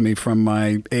remembers me from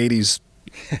my 80s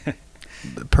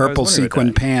purple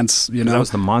sequin pants, That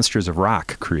was the Monsters of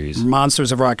Rock cruise.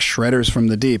 Monsters of Rock, Shredders from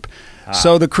the Deep.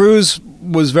 So the cruise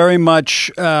was very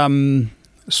much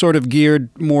sort of geared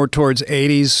more towards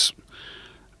 80s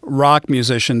rock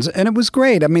musicians. And it was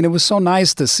great. I mean, it was so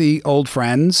nice to see old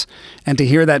friends and to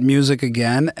hear that music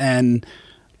again. And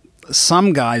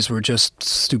some guys were just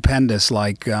stupendous,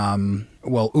 like,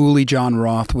 Uli John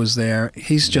Roth was there.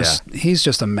 He's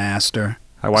just a master.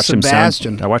 I watched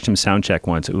Sebastian. I watched him sound check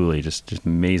once. Uli, just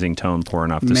amazing tone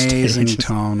pouring off the stage. Amazing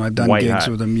tone. I've done White gigs hot.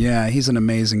 with him. Yeah, he's an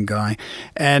amazing guy.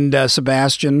 And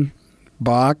Sebastian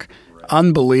Bach,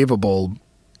 unbelievable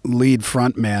lead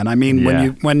front man. I mean, Yeah.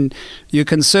 when you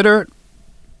consider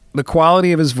the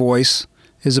quality of his voice,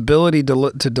 his ability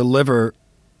to deliver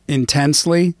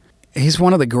intensely, he's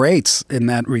one of the greats in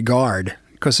that regard.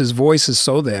 Because his voice is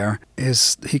so there.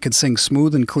 He can sing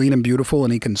smooth and clean and beautiful,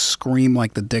 and he can scream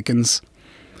like the Dickens.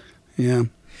 Yeah.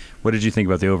 What did you think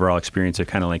about the overall experience of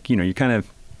kind of like,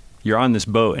 you're on this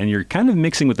boat and you're kind of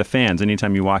mixing with the fans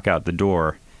anytime you walk out the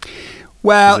door?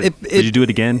 Well, did you do it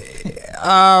again?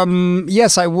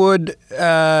 Yes, I would.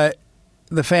 The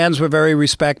fans were very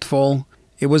respectful.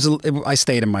 I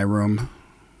stayed in my room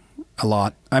a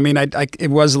lot. I mean, it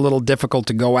was a little difficult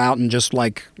to go out and just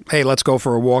like, hey, let's go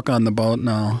for a walk on the boat.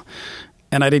 No.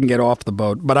 And I didn't get off the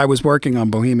boat. But I was working on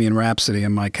Bohemian Rhapsody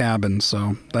in my cabin,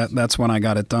 so that's when I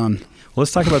got it done. Well,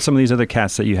 let's talk about some of these other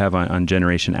cats that you have on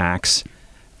Generation Axe.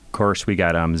 Of course, we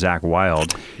got Zakk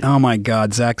Wylde. Oh, my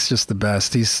God. Zach's just the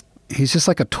best. He's just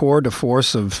like a tour de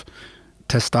force of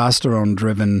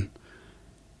testosterone-driven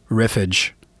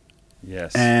riffage.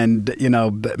 Yes. And,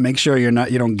 make sure you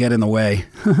don't get in the way.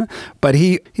 But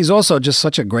he's also just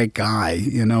such a great guy.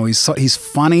 He's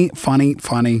funny.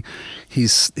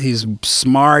 He's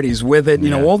smart. He's with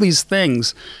it. All these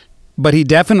things. But he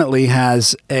definitely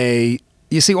has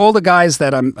you see, all the guys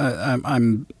that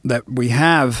that we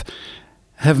have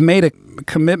made a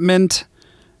commitment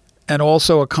and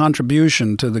also a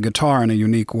contribution to the guitar in a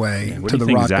unique way. What to do you the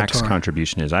think rock Zach's guitar.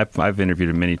 contribution is? I've interviewed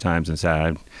him many times and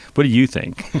said, what do you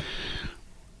think?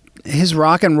 His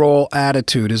rock and roll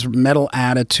attitude, his metal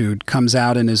attitude, comes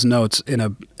out in his notes in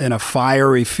a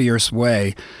fiery, fierce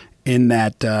way. In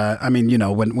that,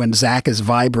 when Zach is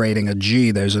vibrating a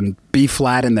G, there's a B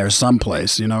flat in there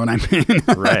someplace. You know what I mean?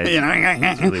 Right.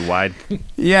 It's really wide.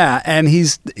 Yeah, and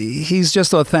he's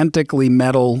just authentically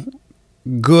metal,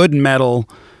 good metal.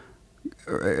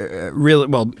 Really,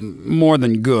 well, more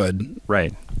than good.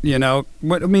 Right. True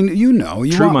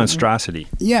monstrosity.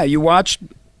 Yeah, you watch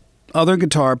other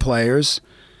guitar players,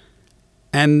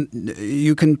 and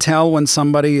you can tell when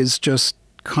somebody is just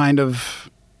kind of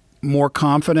more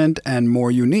confident and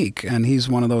more unique, and he's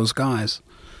one of those guys.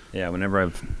 Yeah, whenever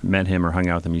I've met him or hung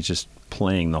out with him, he's just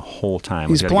playing the whole time.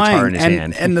 He's got a guitar in playing, his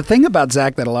hand. and the thing about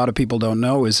Zach that a lot of people don't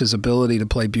know is his ability to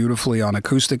play beautifully on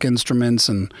acoustic instruments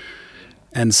and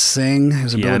sing.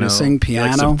 His ability to sing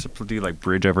piano. He likes to do like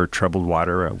bridge over troubled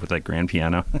water with like grand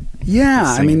piano.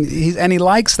 Yeah, I mean, he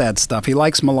likes that stuff. He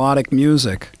likes melodic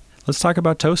music. Let's talk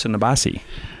about Tosin Abasi.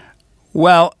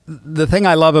 Well, the thing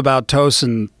I love about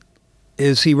Tosin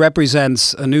is he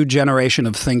represents a new generation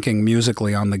of thinking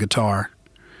musically on the guitar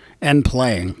and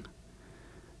playing.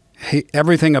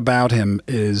 Everything about him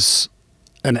is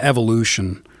an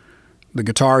evolution. The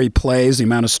guitar he plays, the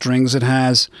amount of strings it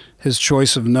has, his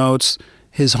choice of notes,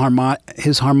 his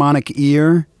harmonic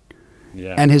ear,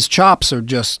 and his chops are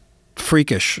just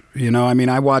freakish.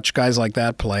 I watch guys like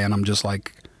that play, and I'm just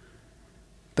like,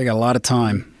 they got a lot of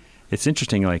time. It's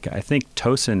interesting. Like, I think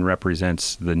Tosin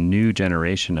represents the new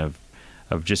generation of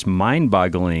just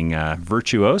mind-boggling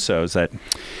virtuosos that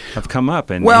have come up.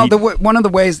 And one of the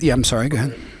ways. Yeah, I'm sorry. Go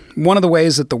ahead. One of the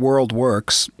ways that the world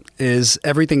works is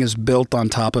everything is built on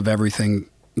top of everything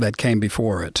that came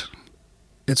before it.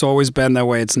 It's always been that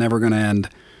way. It's never going to end.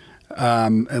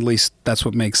 At least that's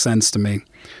what makes sense to me.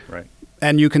 Right.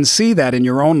 And you can see that in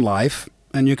your own life,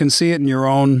 and you can see it in your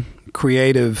own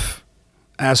creative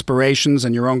aspirations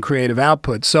and your own creative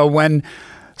output. So when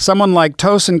someone like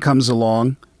Tosin comes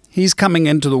along, he's coming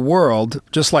into the world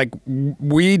just like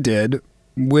we did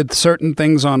with certain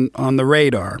things on the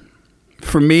radar.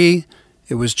 For me,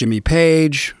 it was Jimmy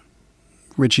Page,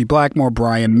 Ritchie Blackmore,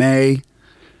 Brian May,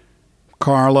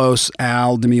 Carlos,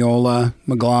 Al, Di Meola,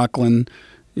 McLaughlin.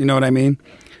 You know what I mean?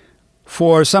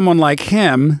 For someone like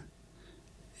him,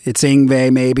 it's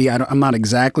Yngwie maybe. I'm not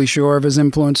exactly sure of his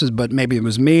influences, but maybe it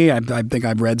was me. I think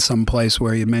I've read someplace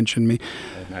where he mentioned me.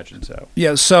 I imagine so.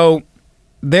 Yeah, so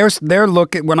their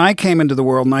look at, when I came into the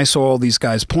world and I saw all these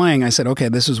guys playing, I said, okay,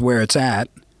 this is where it's at.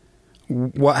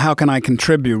 How can I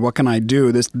contribute? What can I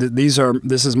do? This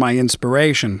is my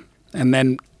inspiration. And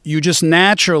then you just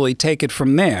naturally take it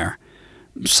from there.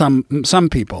 Some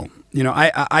people,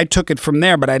 I took it from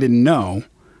there, but I didn't know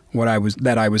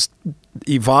that I was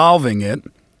evolving it.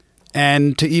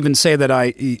 And to even say that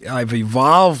I've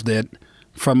evolved it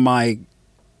from my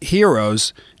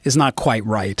heroes is not quite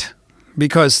right,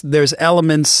 because there's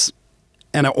elements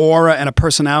and an aura and a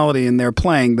personality in their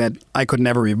playing that I could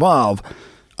never evolve,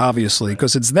 obviously,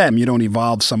 because it's them. You don't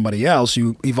evolve somebody else.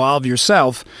 You evolve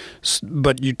yourself,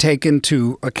 but you take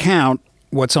into account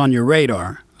what's on your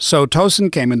radar. So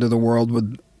Tosin came into the world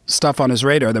with stuff on his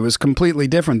radar that was completely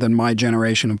different than my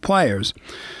generation of players.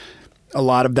 A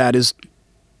lot of that is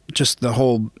just the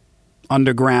whole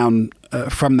underground,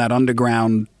 from that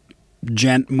underground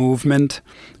gent movement.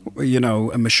 You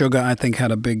know, Meshuggah, I think,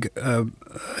 had a big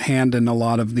hand in a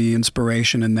lot of the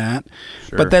inspiration in that.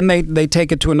 Sure. But then they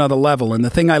take it to another level. And the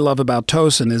thing I love about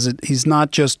Tosin is that he's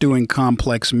not just doing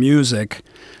complex music.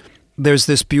 There's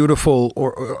this beautiful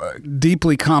or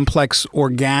deeply complex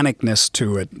organicness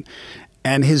to it.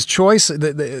 And his choice,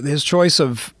 his choice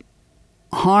of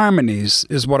harmonies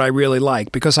is what I really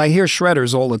like, because I hear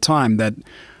shredders all the time that,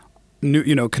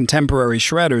 contemporary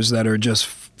shredders that are just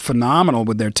phenomenal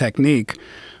with their technique,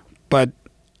 but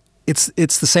it's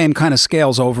the same kind of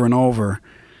scales over and over.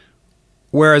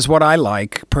 Whereas what I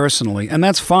like personally, and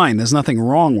that's fine, there's nothing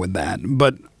wrong with that,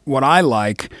 but what I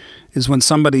like is when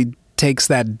somebody takes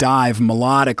that dive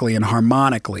melodically and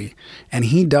harmonically, and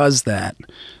he does that.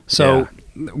 So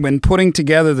when putting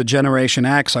together the Generation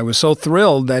X, I was so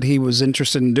thrilled that he was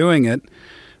interested in doing it,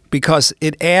 because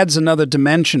it adds another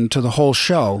dimension to the whole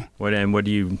show. What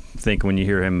do you think when you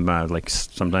hear him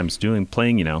sometimes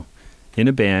playing, in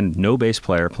a band, no bass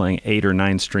player, playing 8 or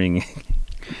 9 string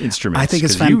instruments? I think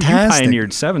it's 'Cause fantastic. You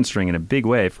pioneered 7-string in a big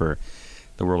way for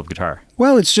the world of guitar.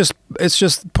 Well, it's just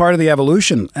part of the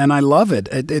evolution, and I love it.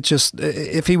 It just,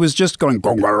 if he was just going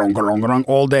gong, gong, gong, gong, gong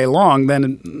all day long,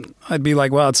 then I'd be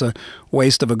like, well, it's a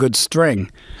waste of a good string.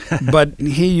 But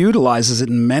he utilizes it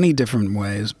in many different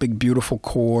ways, big beautiful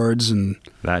chords, and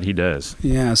That he does.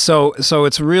 yeah. So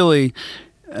it's really.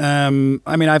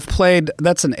 I've played.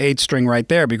 That's an 8-string right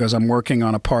there, because I'm working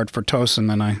on a part for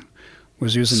Tosin, and I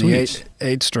was using the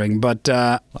 8-string, but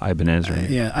Ebenezer.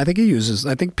 yeah, I think he uses.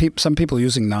 I think some people are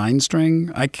using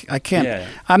 9-string. I can't. Yeah.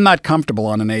 I'm not comfortable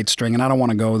on an 8-string, and I don't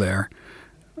want to go there.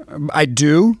 I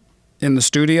do in the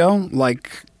studio,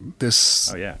 like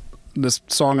this. Oh yeah. This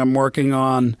song I'm working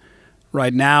on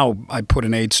right now, I put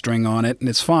an 8-string on it, and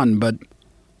it's fun. But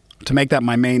to make that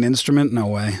my main instrument, no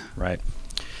way. Right.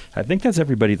 I think that's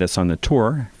everybody that's on the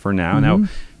tour for now. Mm-hmm. Now,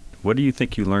 what do you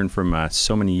think you learned from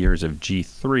so many years of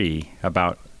G3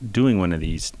 about doing one of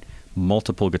these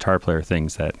multiple guitar player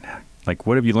things?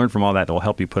 What have you learned from all that will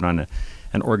help you put on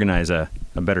and organize a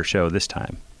better show this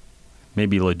time?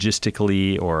 Maybe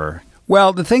logistically or...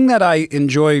 Well, the thing that I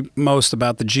enjoy most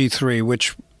about the G3,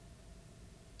 which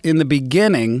in the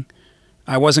beginning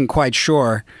I wasn't quite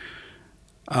sure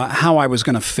how I was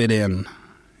going to fit in,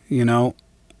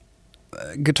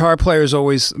 guitar players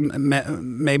always,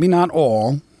 maybe not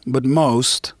all, but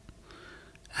most,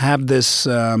 have this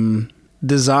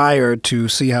desire to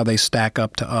see how they stack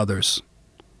up to others.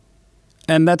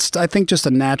 And that's, I think, just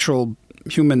a natural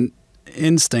human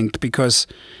instinct, because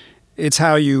it's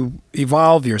how you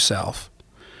evolve yourself.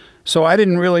 So I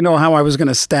didn't really know how I was going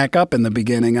to stack up in the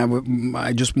beginning.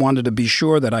 I just wanted to be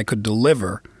sure that I could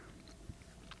deliver.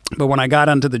 But when I got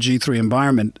into the G3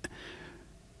 environment,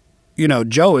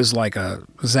 Joe is like a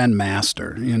Zen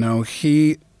master.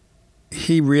 He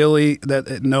really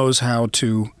knows how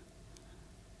to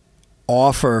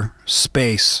offer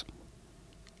space,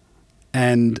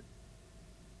 and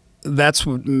that's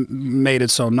what made it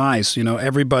so nice.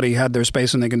 Everybody had their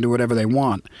space and they can do whatever they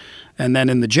want. And then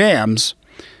in the jams,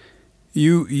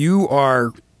 you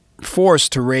are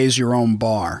forced to raise your own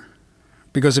bar,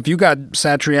 because if you got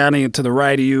Satriani to the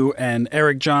right of you and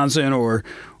Eric Johnson or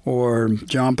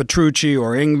John Petrucci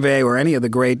or Yngwie or any of the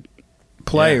great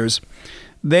players,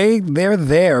 they're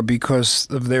there because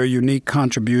of their unique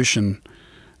contribution,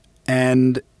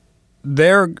 and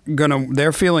they're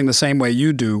feeling the same way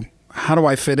you do. How do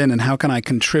I fit in, and how can I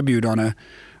contribute on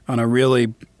a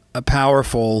really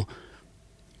powerful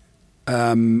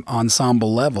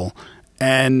ensemble level?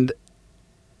 And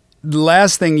the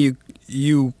last thing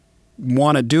you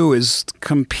want to do is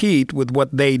compete with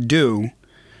what they do,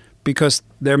 because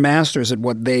they're masters at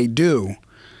what they do.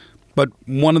 But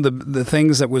one of the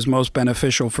things that was most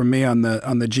beneficial for me on the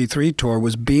G3 tour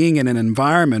was being in an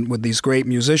environment with these great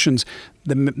musicians.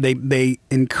 They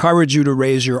encourage you to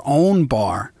raise your own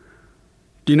bar.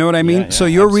 Do you know what I mean? Yeah, so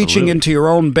you're reaching absolutely. into your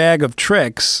own bag of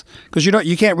tricks, because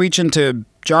you can't reach into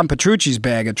John Petrucci's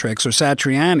bag of tricks or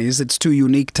Satriani's. It's too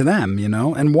unique to them,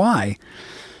 and why?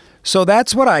 So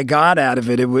that's what I got out of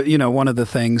it. It was, one of the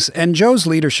things. And Joe's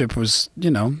leadership was,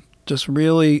 just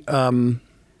really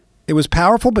it was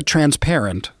powerful but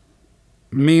transparent,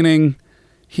 meaning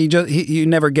you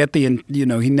never get he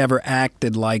never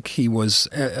acted like he was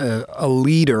a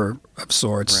leader of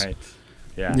sorts. Right.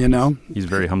 Yeah. You know? He's a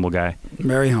very humble guy.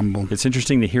 Very humble. It's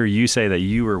interesting to hear you say that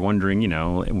you were wondering,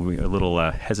 a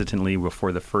little hesitantly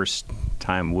before the first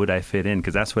time, would I fit in?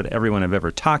 Because that's what everyone I've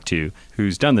ever talked to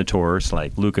who's done the tours,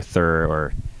 like Luca Thur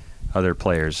or other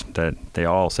players, that they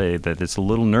all say that it's a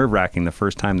little nerve-wracking the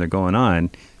first time they're going on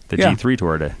the G3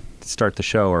 tour to start the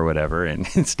show or whatever and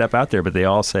step out there. But they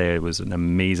all say it was an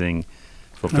amazing,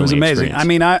 fulfilling It was amazing. experience. I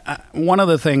mean, I one of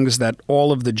the things that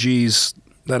all of the Gs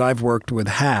that I've worked with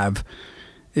have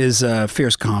is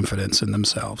fierce confidence in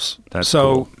themselves. That's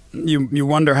so cool. you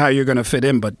wonder how you're going to fit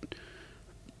in, but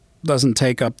doesn't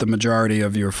take up the majority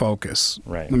of your focus.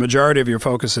 Right. The majority of your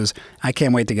focus is, I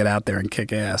can't wait to get out there and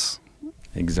kick ass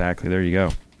Exactly. There you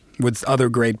go. with other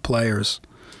great players.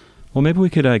 Well, maybe we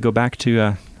could go back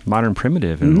to Modern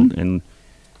Primitive and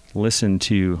listen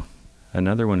to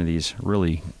another one of these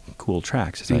really cool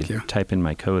tracks. As Thank I you. type in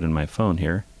my code in my phone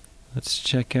here. Let's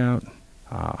check out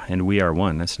And We Are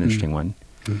One. That's an interesting one.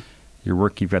 Your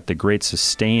work, you've got the great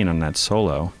sustain on that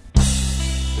solo.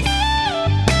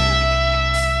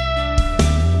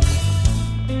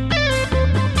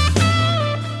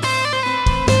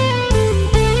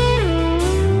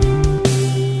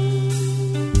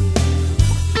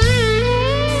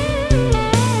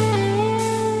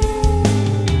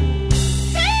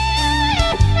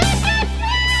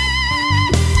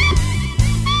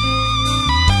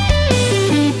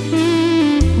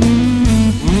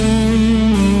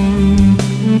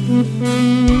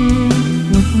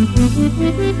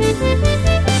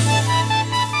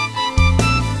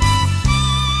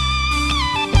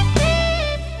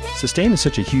 Sustain is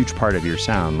such a huge part of your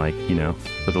sound, like,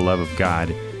 For the Love of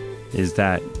God. Is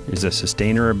a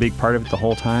sustainer a big part of it the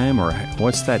whole time? Or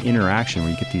what's that interaction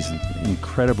where you get these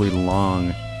incredibly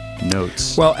long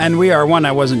notes? Well, And We Are One,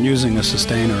 I wasn't using a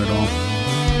sustainer at all.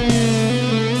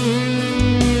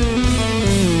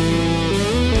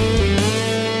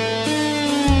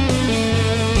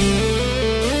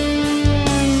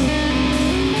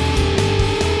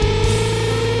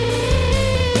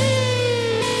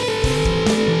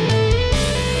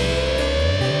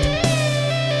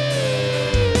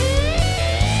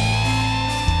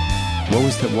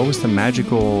 What was the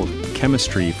magical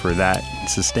chemistry for that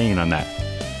sustain on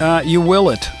that? You will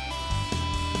it.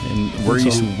 And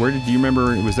That's all. where did you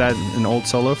remember? Was that an old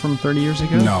solo from 30 years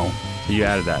ago? No. So you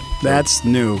added that. That's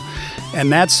new.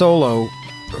 And that solo,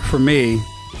 for me,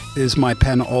 is my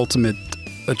penultimate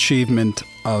achievement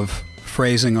of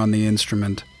phrasing on the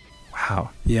instrument.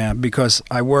 Wow. Yeah, because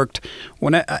I worked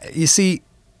you see,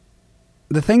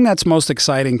 the thing that's most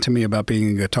exciting to me about being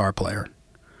a guitar player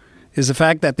is the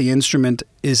fact that the instrument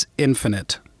is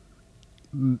infinite.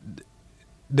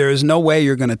 There is no way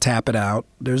you're going to tap it out.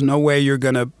 There's no way you're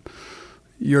going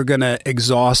to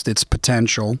exhaust its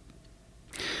potential.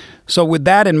 So with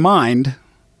that in mind,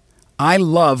 I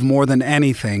love more than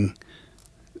anything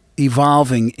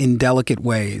evolving in delicate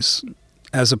ways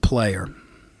as a player.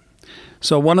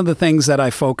 So one of the things that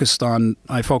I focus on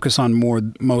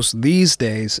most these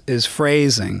days is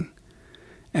phrasing.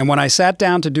 And when I sat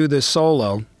down to do this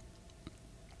solo,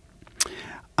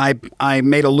 I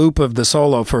made a loop of the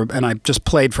solo and I just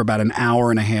played for about an hour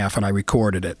and a half, and I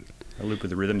recorded it. A loop of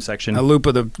the rhythm section. A loop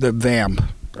of the vamp.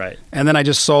 Right. And then I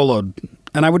just soloed.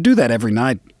 And I would do that every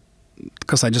night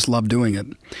because I just love doing it.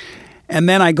 And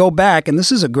then I go back, and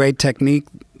this is a great technique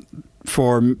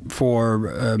for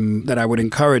that I would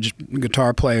encourage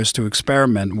guitar players to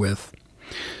experiment with.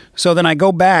 So then I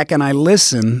go back and I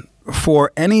listen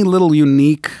for any little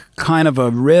unique kind of a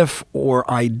riff or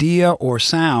idea or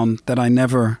sound that I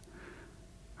never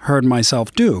heard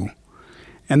myself do.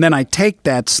 And then I take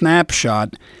that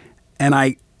snapshot and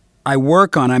I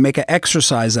make an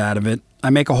exercise out of it. I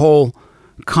make a whole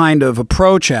kind of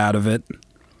approach out of it.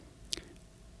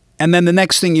 And then the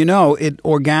next thing you know, it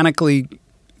organically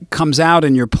comes out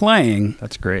in your playing.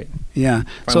 That's great. Yeah.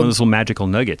 Find those little magical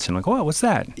nuggets and like, oh, what's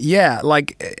that? Yeah,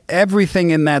 like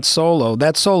everything in that solo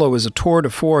is a tour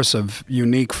de force of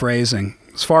unique phrasing,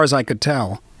 as far as I could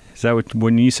tell. Is that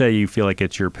when you say you feel like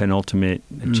it's your penultimate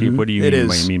achievement, what do you It mean? is.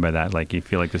 What do you mean by that? Like you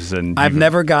feel like this is I've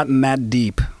never gotten that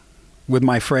deep with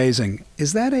my phrasing.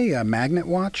 Is that a magnet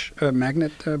watch? A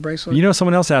magnet bracelet?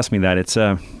 Someone else asked me that. It's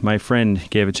my friend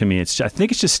gave it to me. I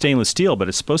think it's just stainless steel, but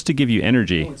it's supposed to give you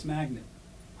energy. Oh, it's magnet.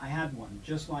 I had one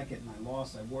just like it, and I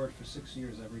lost. I wore it for 6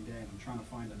 years every day, and I'm trying to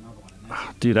find another one. And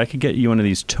that's Dude, I could get you one of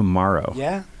these tomorrow.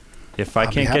 yeah. If I I'll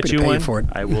be can't happy get to you pay one, for it.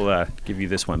 I will give you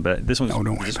this one. But this one's No,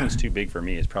 don't worry about too big for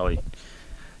me. It's probably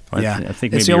Yeah, I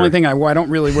think it's maybe the only you're- thing I don't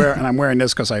really wear, and I'm wearing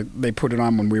this because they put it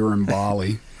on when we were in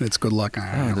Bali. It's good luck. Oh,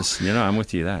 I'm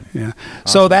with you. That Yeah.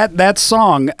 So that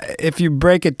song, if you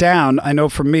break it down, I know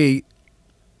for me,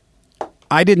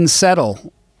 I didn't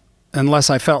settle unless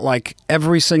I felt like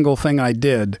every single thing I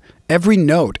did, every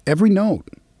note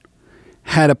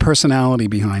had a personality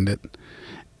behind it.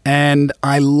 And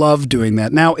I love doing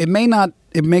that. Now, it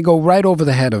may go right over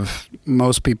the head of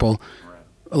most people.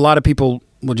 A lot of people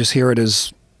will just hear it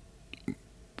as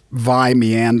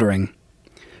meandering.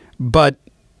 But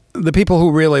the people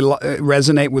who really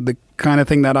resonate with the kind of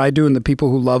thing that I do, and the people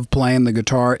who love playing the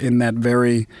guitar in that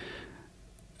very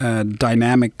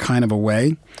dynamic kind of a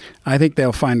way, I think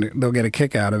they'll get a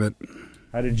kick out of it.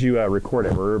 How did you record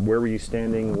it? Where were you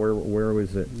standing? Where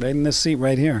was it? Right in this seat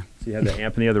right here. So you had the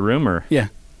amp in the other room, or Yeah.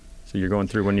 so you're going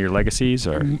through one of your legacies,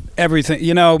 or Everything.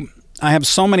 You know, I have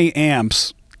so many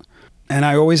amps, and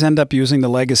I always end up using the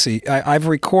Legacy. I've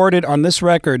recorded on this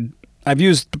record, I've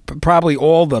used probably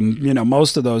all of them,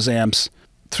 most of those amps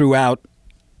throughout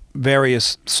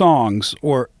various songs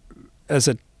or as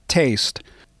a taste.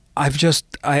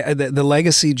 The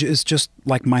Legacy is just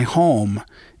like my home.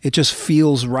 It just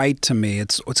feels right to me.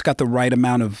 It's got the right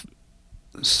amount of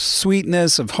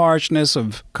sweetness, of harshness,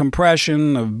 of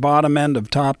compression, of bottom end, of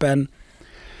top end.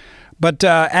 But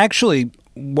actually,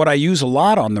 what I use a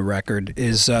lot on the record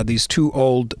is these two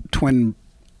old twin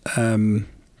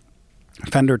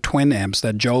Fender twin amps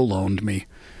that Joe loaned me.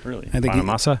 really? I think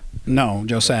Bonamassa? No,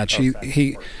 Joe Satch.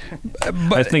 I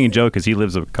was thinking Joe because he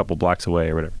lives a couple blocks away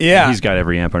or whatever. Yeah. He's got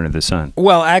every amp under the sun.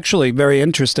 Well, actually, very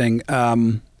interesting.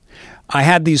 I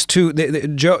had these two.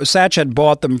 Joe Satch had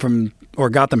bought them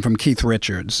got them from Keith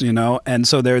Richards, and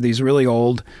so they're these really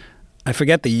old. I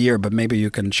forget the year, but maybe you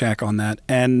can check on that.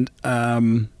 And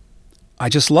I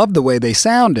just loved the way they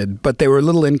sounded, but they were a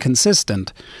little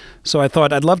inconsistent. So I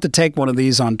thought I'd love to take one of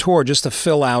these on tour just to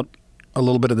fill out a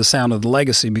little bit of the sound of the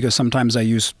Legacy, because sometimes I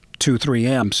use 2-3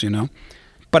 amps,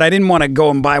 But I didn't want to go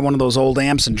and buy one of those old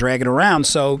amps and drag it around.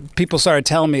 So people started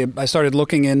telling me, I started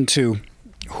looking into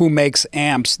who makes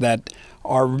amps that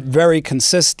are very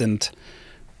consistent,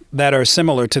 that are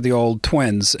similar to the old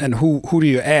twins. And who do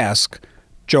you ask?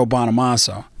 Joe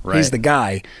Bonamassa. Right. He's the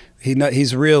guy. He's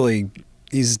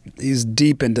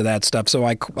deep into that stuff. So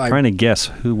I Trying to guess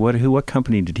what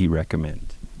company did he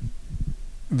recommend?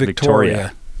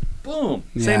 Victoria. Boom.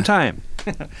 Yeah. Same time.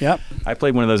 Yep. I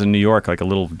played one of those in New York, like a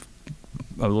little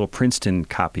Princeton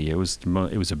copy. It was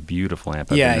a beautiful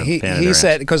amp. I've Yeah, been a fan of he their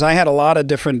said, amps. because I had a lot of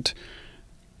different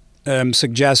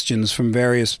suggestions from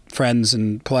various friends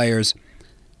and players,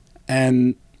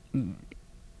 but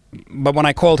when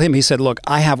I called him, he said, "Look,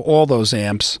 I have all those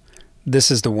amps.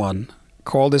 This is the one.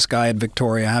 Call this guy at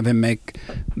Victoria, have him make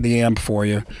the amp for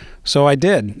you." So I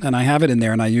did, and I have it in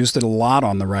there, and I used it a lot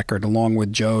on the record, along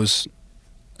with Joe's,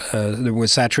 with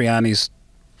Satriani's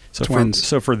twins.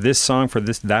 For this song,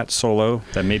 that solo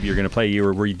that maybe you're going to play,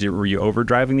 were you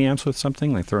overdriving the amps with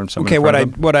something, like throwing something? Okay, in front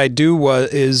of them? what I do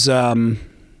is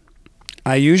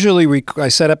I usually I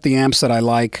set up the amps that I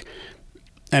like,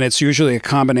 and it's usually a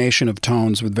combination of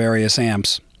tones with various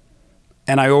amps,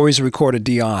 and I always record a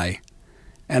DI,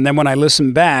 and then when I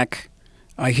listen back,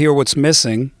 I hear what's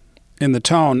missing in the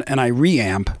tone, and I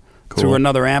reamp through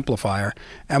another amplifier.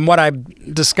 And what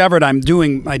I've discovered I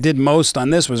did most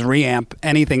on this was reamp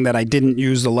anything that I didn't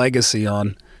use the Legacy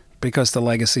on, because the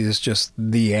Legacy is just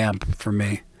the amp for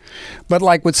me. But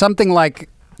like with something like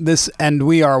this, And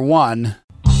We Are One,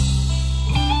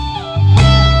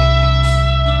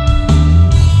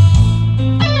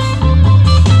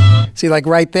 see, like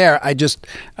right there, I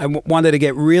wanted to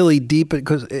get really deep,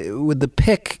 because with the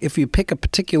pick, if you pick a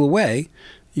particular way,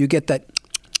 you get that.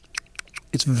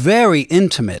 It's very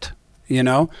intimate,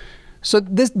 So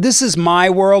this is my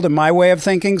world and my way of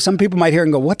thinking. Some people might hear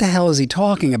and go, "What the hell is he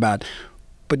talking about?"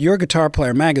 But you're Guitar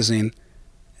Player Magazine,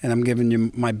 and I'm giving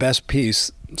you my best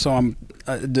piece. So I'm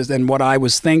and what I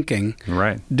was thinking,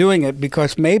 Right. doing it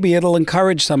because maybe it'll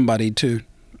encourage somebody to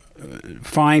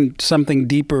find something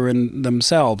deeper in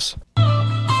themselves.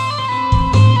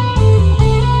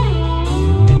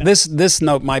 This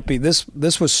note might be this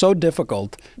was so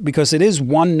difficult because it is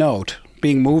one note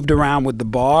being moved around with the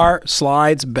bar,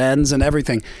 slides, bends, and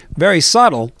everything. Very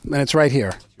subtle, and it's right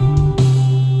here.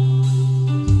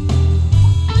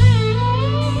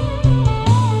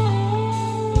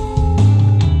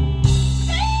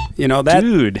 That.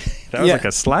 Dude, that was Yeah. like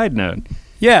a slide note.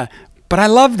 Yeah, but I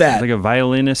love that. Like a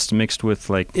violinist mixed with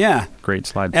Yeah. great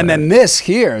slide. And player. then this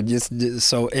here, just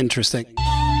so interesting.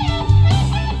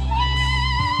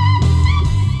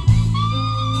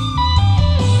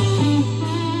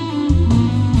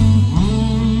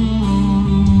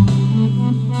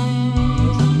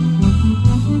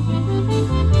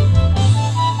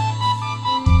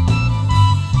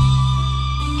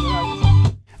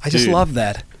 just Dude. love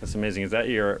that. That's amazing. Is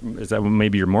that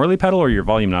maybe your Morley pedal or your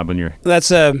volume knob on your? That's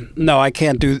no, I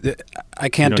can't do You do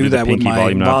don't do the that with pinky my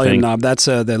volume volume knob knob. thing? That's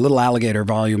the little alligator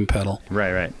volume pedal.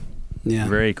 Right. Yeah.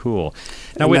 Very cool.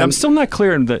 Now And wait, then- I'm still not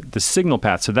clear on the signal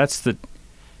path. So that's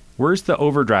where's the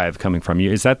overdrive coming from?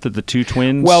 Is that the two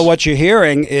twins? Well, what you're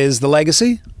hearing is the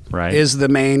Legacy right is the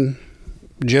main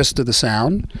gist of the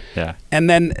sound. yeah. And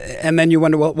then you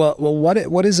wonder, well,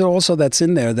 what is it also that's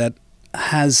in there that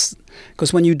has?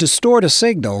 Because when you distort a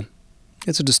signal,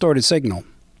 it's a distorted signal,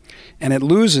 and it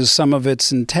loses some of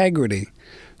its integrity.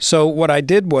 So what I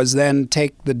did was then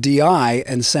take the DI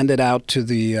and send it out to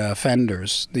the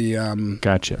Fenders, the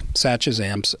Gotcha. Satch's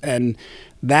amps, and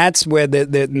that's where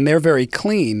they're very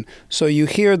clean. So you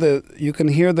can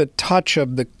hear the touch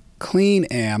of the clean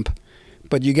amp,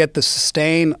 but you get the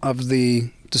sustain of the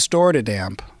distorted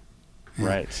amp.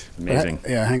 Right. Amazing.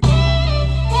 Yeah.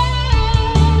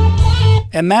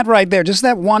 And that right there, just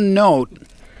that one note,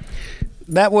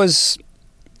 that was,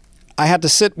 I had to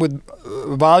sit with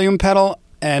volume pedal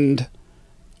and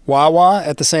wah-wah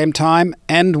at the same time,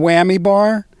 and whammy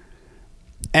bar,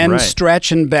 and Right.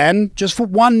 stretch and bend, just for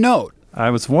one note.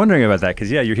 I was wondering about that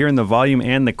because you're hearing the volume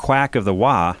and the quack of the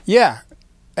wah. Yeah.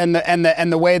 And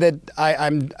the way that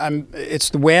I'm it's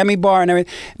the whammy bar and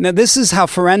everything. Now this is how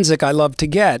forensic I love to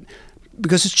get,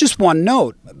 because it's just one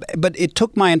note, but it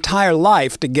took my entire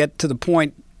life to get to the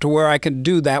point to where I could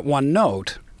do that one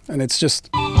note, and it's just,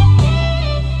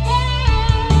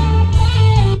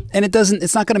 and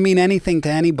it's not going to mean anything to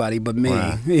anybody but me.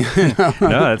 Wow. You know?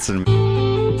 No, that's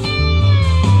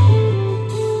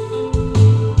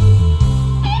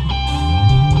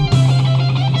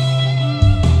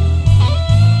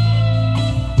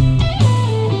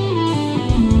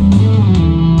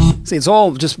See, it's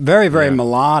all just very, very Yeah.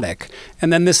 melodic.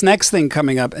 And then this next thing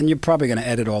coming up, and you're probably going to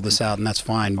edit all this out, and that's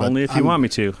fine. But only if you want me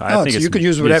to. I think so it's, you could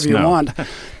use whatever you no. want.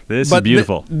 This But is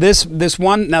beautiful. This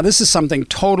one, now this is something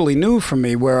totally new for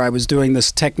me, where I was doing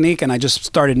this technique and I just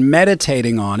started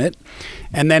meditating on it,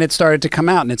 and then it started to come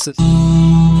out, and it's this.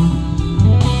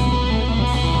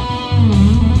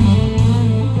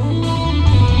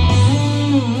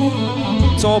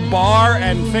 It's all bar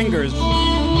and fingers.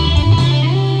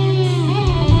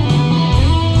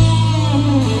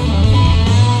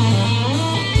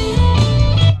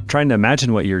 Trying to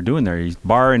imagine what you're doing there. You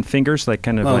bar and fingers, like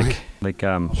kind of Oh. like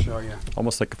Show you.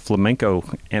 almost like a flamenco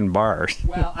and bar.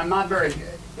 Well, I'm not very.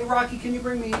 Hey, Rocky, can you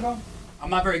bring me Evo? I'm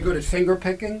not very good at finger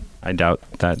picking. I doubt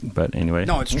that, but anyway.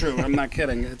 No, it's true. I'm not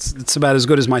kidding. It's about as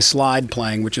good as my slide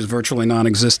playing, which is virtually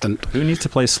non-existent. Who needs to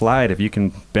play slide if you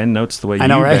can bend notes the way I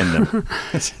know, you right? bend them?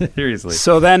 Seriously.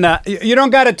 So then you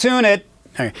don't got to tune it.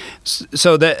 Okay.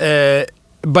 So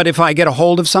but if I get a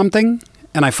hold of something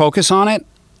and I focus on it,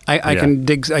 I Yeah. can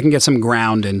dig. I can get some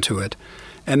ground into it.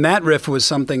 And that riff was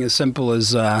something as simple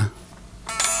as,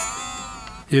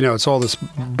 it's all this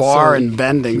bar So and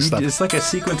bending you- stuff. It's like a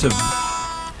sequence of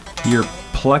you're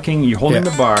holding Yeah.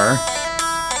 the bar,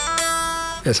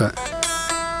 Yes,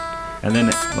 and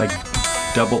then like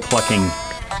double plucking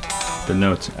the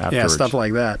notes afterwards. yeah, stuff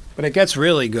like that. But it gets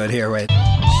really good here. Wait.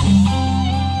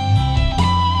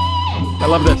 I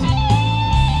love this.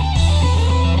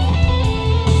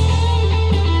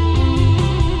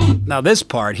 Now this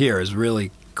part here is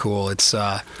really cool. It's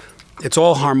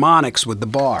all harmonics with the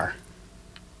bar.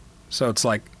 So it's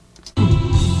like,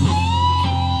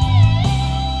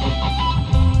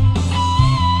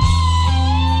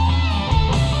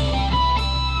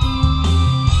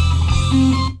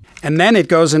 and then it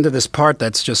goes into this part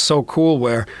that's just so cool,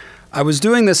 where I was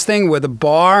doing this thing where the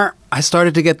bar, I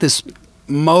started to get this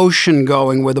motion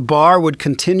going where the bar would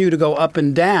continue to go up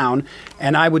and down,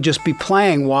 and I would just be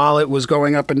playing while it was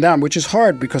going up and down, which is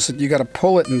hard because you got to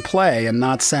pull it and play and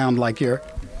not sound like you're,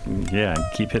 Yeah, and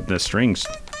keep hitting the strings.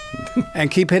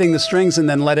 and keep hitting the strings and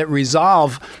then let it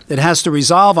resolve. It has to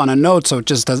resolve on a note so it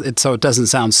just does it, so it doesn't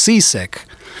sound seasick.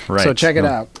 Right. So check it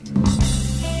Well, out.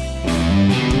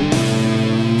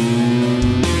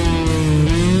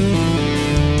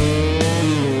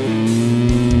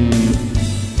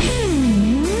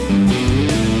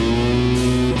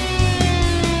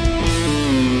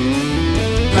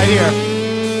 Right here.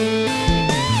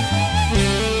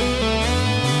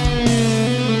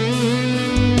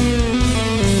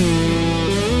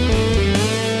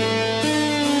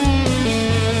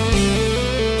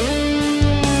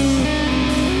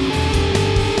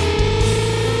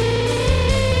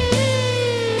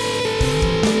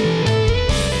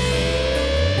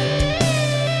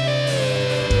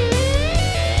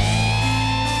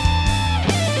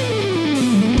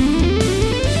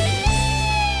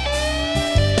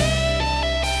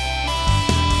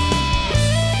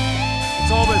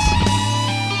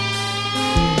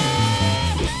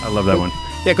 love that one.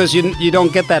 Yeah, because you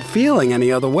don't get that feeling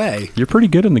any other way. You're pretty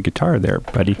good on the guitar there,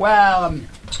 buddy. Well,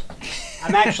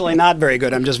 I'm actually not very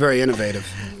good. I'm just very innovative.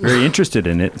 Very interested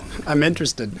in it I'm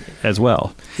interested. as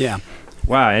well. Yeah.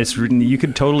 Wow, you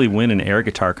could totally win an air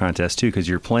guitar contest too, because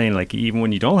you're playing like even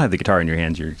when you don't have the guitar in your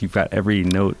hands, you've got every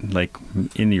note like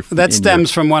in your. That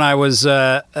stems from when I was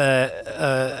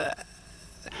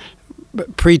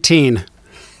preteen,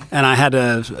 and I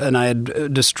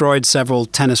had destroyed several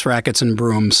tennis rackets and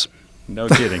brooms. No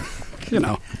kidding.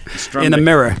 In a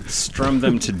mirror. Strum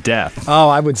them to death. Oh,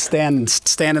 I would stand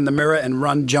in the mirror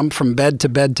and jump from bed to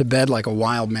bed to bed like a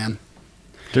wild man.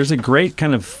 There's a great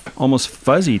kind of almost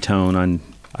fuzzy tone on.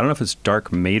 I don't know if it's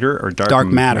dark matter or dark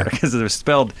matter because it was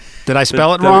spelled. Did I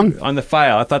spell it wrong on the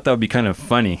file? I thought that would be kind of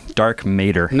funny. Dark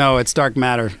matter. No, it's dark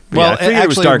matter. Yeah, Well, I figured actually, it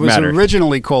was dark matter.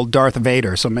 originally called Darth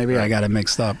Vader, so maybe I got it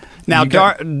mixed up. Now,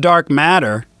 dark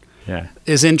matter Yeah.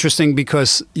 is interesting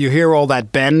because you hear all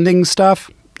that bending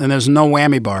stuff, and there's no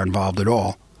whammy bar involved at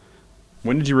all.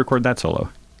 When did you record that solo?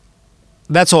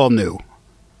 That's all new.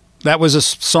 That was a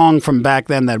song from back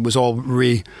then that was all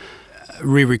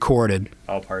re-recorded.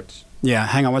 All parts. Yeah,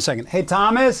 hang on one second. Hey,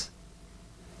 Thomas,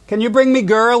 can you bring me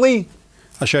Girly?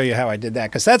 I'll show you how I did that,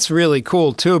 because that's really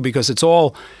cool, too, because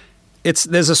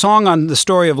there's a song on The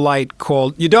Story of Light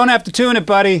called You Don't Have to Tune It,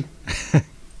 Buddy.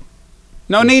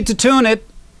 No need to tune it.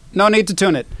 No need to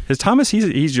tune it. Is Thomas,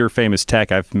 he's your famous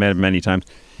tech. I've met him many times.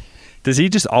 Does he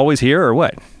just always here or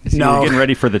what? Is he No. getting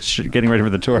ready for the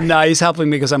tour? No, he's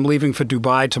helping me because I'm leaving for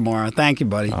Dubai tomorrow. Thank you,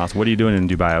 buddy. Awesome. What are you doing in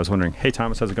Dubai? I was wondering. Hey,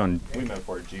 Thomas, how's it going? We met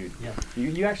before, Jude. Yeah.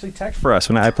 You actually text for us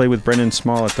when I played with Brendan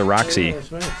Small at the Roxy. Yeah,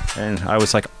 that's right. And I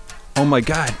was like, oh my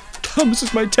God, Thomas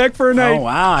is my tech for a night. Oh,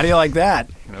 wow. How do you like that?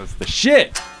 And that was the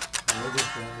shit.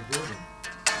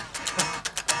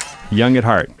 Young at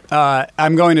heart.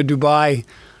 I'm going to Dubai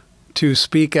to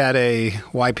speak at a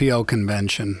YPO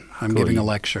convention. I'm giving a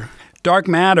lecture. Dark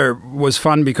Matter was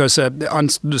fun because on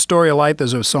The Story of Light,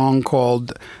 there's a song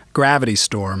called Gravity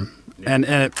Storm. And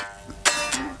it...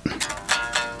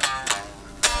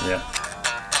 Yeah.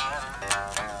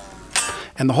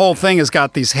 And the whole thing has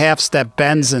got these half-step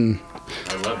bends and...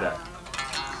 I love that.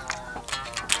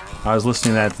 I was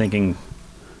listening to that thinking,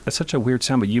 that's such a weird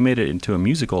sound, but you made it into a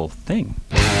musical thing.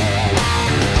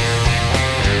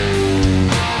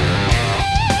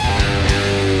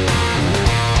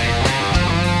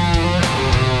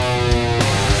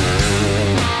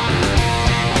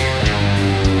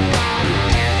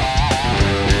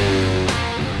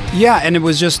 Yeah, and it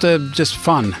was just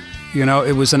fun.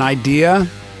 It was an idea.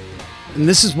 And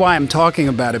this is why I'm talking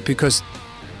about it, because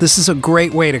this is a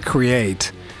great way to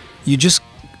create. You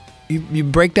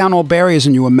break down all barriers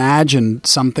and you imagine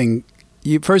something.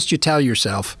 First you tell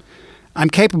yourself,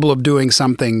 I'm capable of doing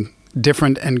something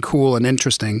different and cool and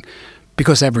interesting,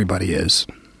 because everybody is.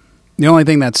 The only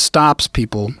thing that stops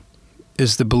people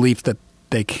is the belief that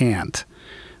they can't.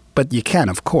 But you can,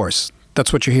 of course.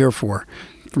 That's what you're here for,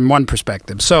 from one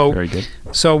perspective. So, Very good.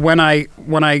 So when I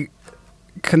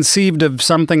conceived of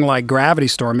something like Gravity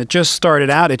Storm, it just started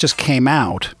out. It just came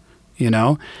out,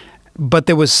 But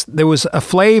there was a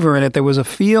flavor in it. There was a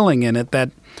feeling in it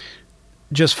that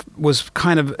just was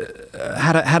kind of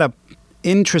had a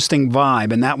interesting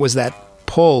vibe, and that was that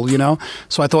pull,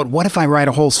 So I thought, what if I write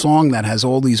a whole song that has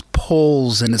all these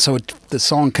pulls in it, so the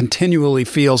song continually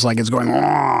feels like it's going,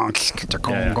 and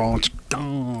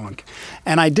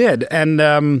I did, and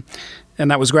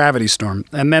that was Gravity Storm.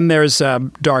 And then there's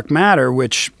Dark Matter,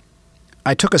 which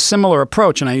I took a similar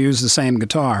approach, and I used the same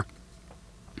guitar.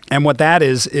 And what that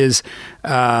is it's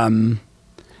the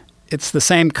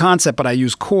same concept, but I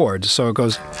use chords, so it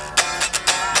goes,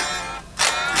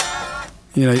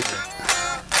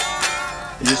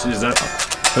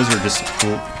 Those are just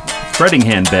fretting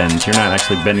hand bends. You're not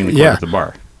actually bending the chord with the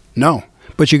bar. No,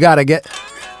 but you got to get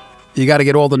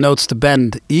all the notes to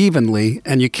bend evenly,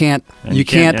 and you can't.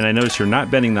 And I notice you're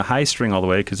not bending the high string all the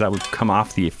way because that would come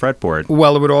off the fretboard.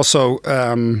 Well, it would also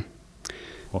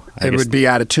it would be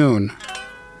out of tune.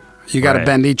 You got to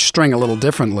bend each string a little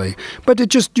differently, but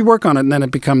you work on it, and then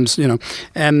it becomes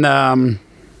and.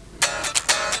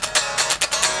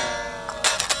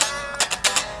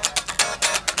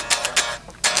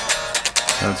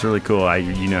 That's really cool.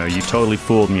 You totally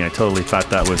fooled me. I totally thought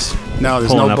that was there's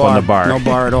pulling no up bar, on the bar. No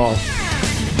bar at all.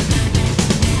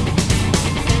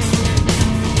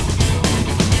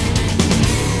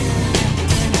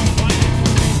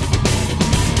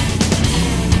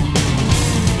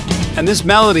 And this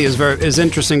melody is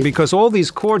interesting because all these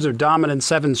chords are dominant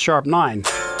 7 sharp 9.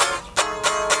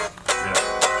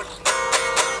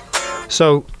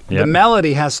 So the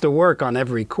melody has to work on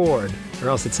every chord, or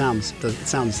else it sounds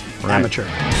amateur.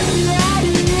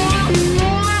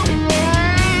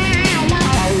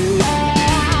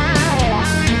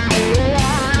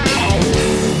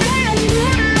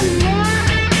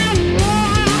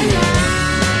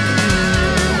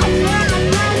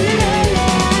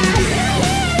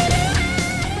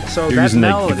 So You're that using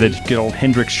melody, the good old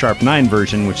Hendrix Sharp 9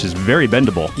 version, which is very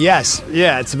bendable. yes,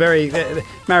 yeah, it's very.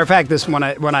 Matter of fact, this when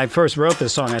I first wrote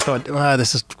this song, I thought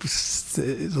this is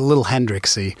a little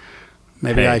Hendrixy.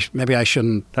 Maybe Hey. I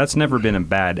shouldn't. That's never been a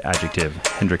bad adjective,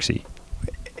 Hendrixy.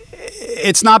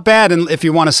 It's not bad if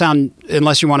you want to sound,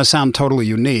 unless you want to sound totally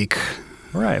unique,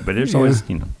 Right, but there's always,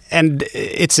 and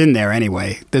it's in there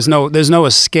anyway. There's no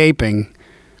escaping.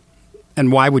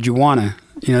 And why would you want to?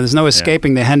 There's no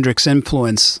escaping the Hendrix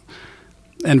influence.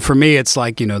 And for me, it's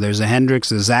like, there's a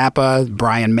Hendrix, a Zappa,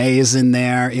 Brian May is in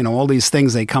there. All these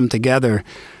things, they come together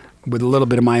with a little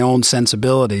bit of my own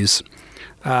sensibilities.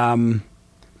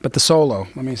 But the solo,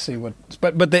 let me see what.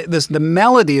 But the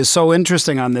melody is so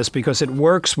interesting on this because it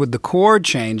works with the chord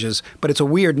changes, but it's a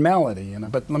weird melody.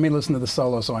 But let me listen to the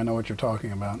solo so I know what you're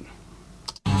talking about.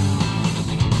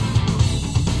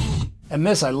 And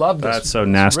this, I love this. That's so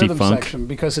this nasty rhythm funk. section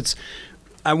because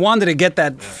I wanted to get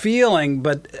that feeling,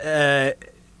 but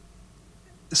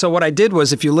so what I did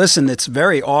was, if you listen, it's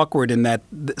very awkward in that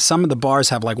some of the bars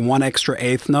have like one extra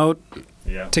eighth note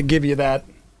to give you that.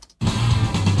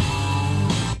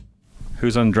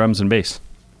 Who's on drums and bass?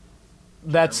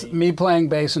 That's me playing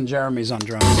bass and Jeremy's on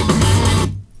drums.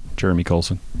 Jeremy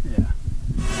Colson. Yeah.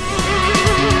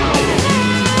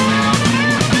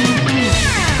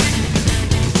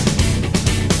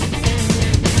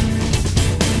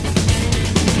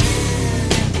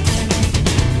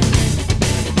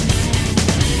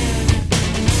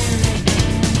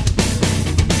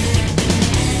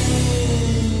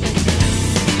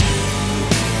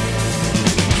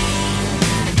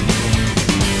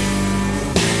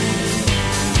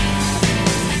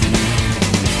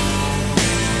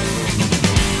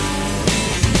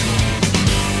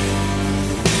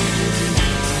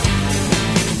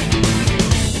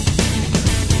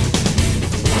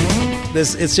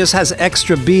 It just has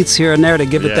extra beats here and there to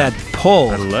give it that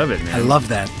pull. I love it, man. I love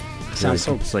that. Sounds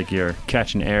so. It's like you're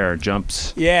catching air,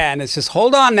 jumps. Yeah, and it's just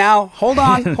hold on now, hold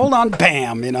on,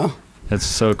 bam. That's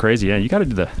so crazy. Yeah, you got to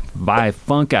do the Vibe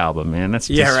Funk album, man. That's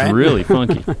just right? really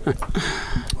funky.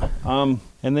 And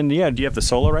then do you have the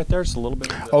solo right there? Just a little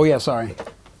bit. Oh yeah, sorry.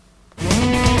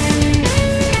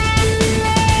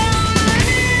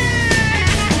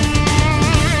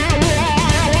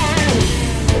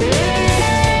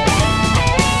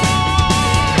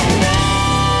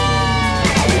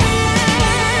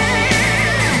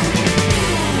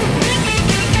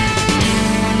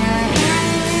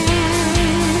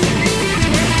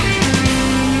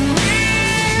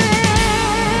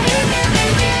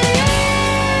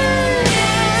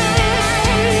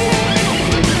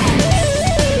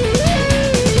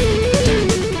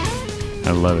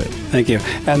 Love it. Thank you.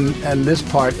 And this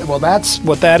part, well, that's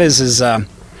what that is I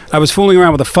was fooling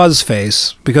around with a fuzz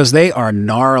face because they are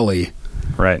gnarly.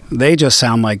 Right. They just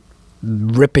sound like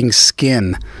ripping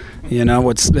skin.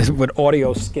 What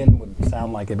audio skin would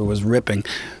sound like if it was ripping.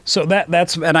 So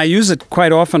that's and I use it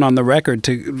quite often on the record.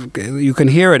 You can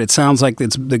hear it. It sounds like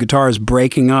the guitar is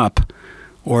breaking up,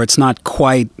 or it's not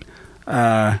quite.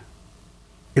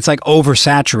 It's like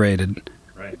oversaturated.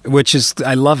 Which is,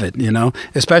 I love it,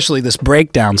 especially this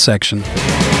breakdown section.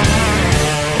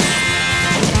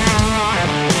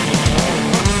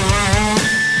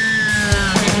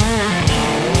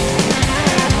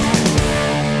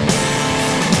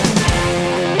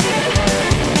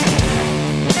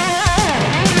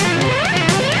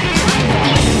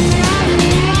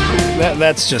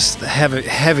 That's just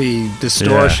heavy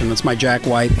distortion. That's my Jack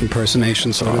White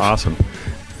impersonation, sort of. Awesome.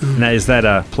 Now, is that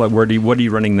what are you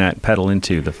running that pedal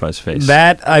into, the fuzz face?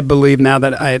 That, I believe now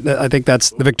that I think that's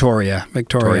the Victoria,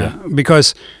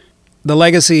 because the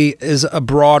Legacy is a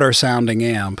broader sounding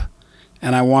amp,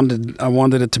 and I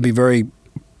wanted it to be very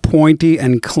pointy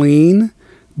and clean,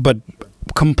 but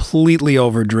completely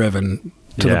overdriven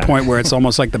to the point where it's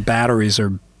almost like the batteries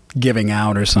are giving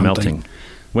out or something. Melting.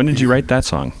 When did you write that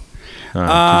song?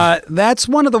 That's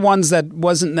one of the ones that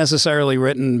wasn't necessarily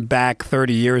written back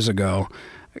 30 years ago.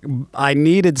 I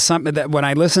needed something that when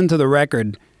I listened to the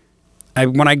record,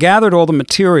 when I gathered all the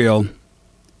material,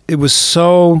 it was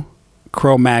so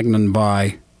Cro-Magnon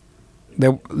by.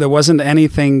 There wasn't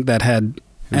anything that had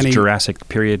It was Jurassic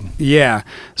period. Yeah.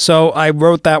 So I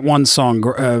wrote that one song,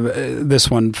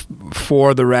 this one,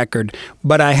 for the record,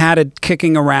 but I had it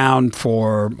kicking around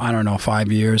for,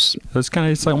 5 years.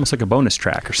 It's almost like a bonus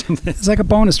track or something. It's like a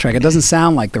bonus track. It doesn't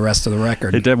sound like the rest of the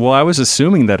record. It did. Well, I was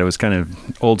assuming that it was kind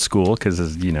of old school because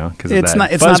it's not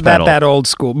that old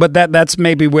school, but that's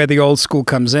maybe where the old school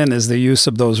comes in, is the use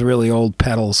of those really old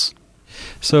pedals.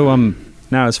 So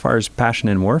Now, as far as Passion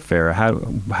and Warfare,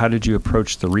 how did you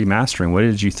approach the remastering? What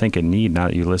did you think it need now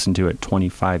that you listened to it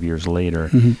 25 years later?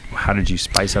 How did you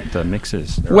spice up the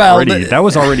mixes? That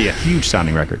was already a huge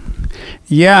sounding record.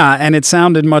 Yeah, and it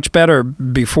sounded much better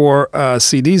before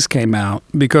CDs came out,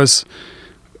 because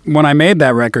when I made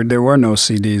that record, there were no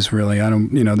CDs really.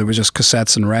 There was just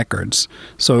cassettes and records.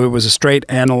 So it was a straight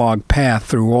analog path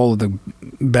through all of the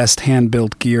best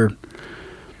hand-built gear.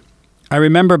 I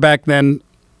remember back then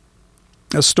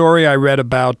a story I read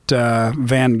about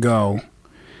Van Gogh,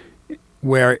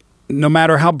 where no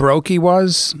matter how broke he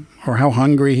was or how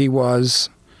hungry he was,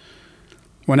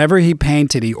 whenever he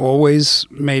painted, he always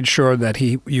made sure that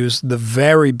he used the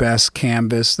very best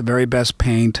canvas, the very best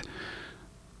paint,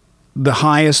 the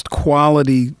highest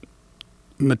quality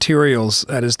materials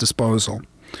at his disposal.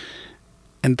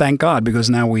 And thank God, because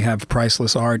now we have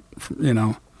priceless art,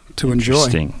 to enjoy.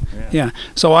 Interesting. Yeah.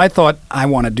 So I thought, I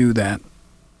want to do that.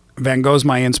 Van Gogh's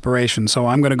my inspiration, so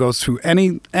I'm going to go through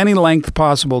any length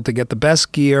possible to get the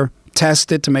best gear,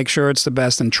 test it to make sure it's the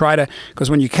best, and try to,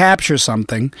 because when you capture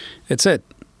something, it's it,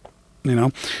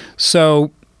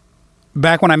 So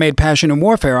back when I made Passion and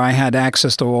Warfare, I had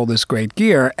access to all this great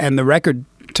gear, and the record,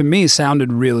 to me,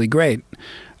 sounded really great.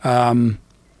 But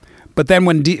then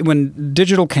when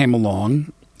digital came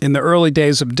along, in the early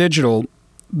days of digital,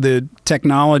 the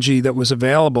technology that was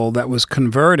available that was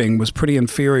converting was pretty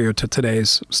inferior to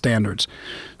today's standards.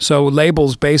 So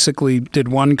labels basically did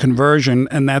one conversion,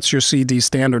 and that's your CD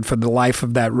standard for the life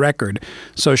of that record.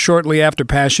 So shortly after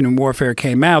Passion and Warfare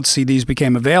came out, CDs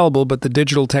became available, but the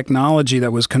digital technology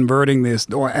that was converting this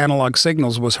or analog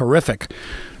signals was horrific.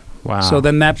 Wow. So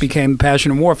then that became Passion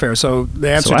and Warfare. So the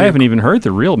answer I haven't even heard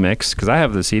the real mix because I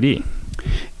have the CD.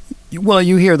 Well,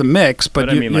 you hear the mix,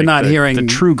 but you're not hearing the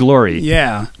true glory.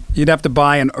 Yeah, you'd have to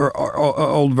buy an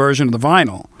old version of the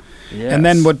vinyl, yes. And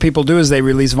then what people do is they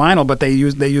release vinyl, but they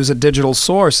use a digital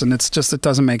source, and it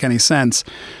doesn't make any sense.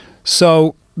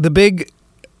 So the big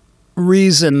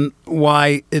reason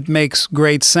why it makes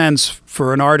great sense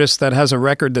for an artist that has a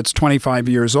record that's 25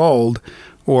 years old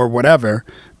or whatever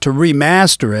to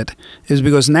remaster it is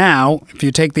because now, if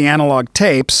you take the analog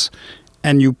tapes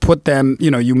and you put them,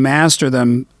 you master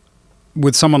them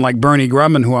with someone like Bernie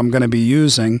Grumman, who I'm going to be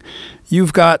using,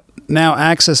 you've got now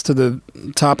access to the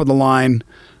top-of-the-line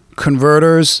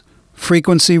converters,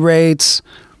 frequency rates,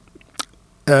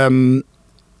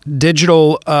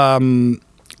 digital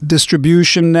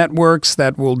distribution networks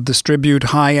that will distribute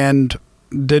high-end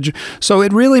digital. So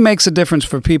it really makes a difference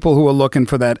for people who are looking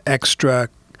for that extra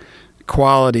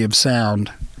quality of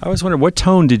sound. I was wondering, what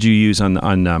tone did you use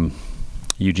on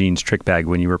Eugene's Trick Bag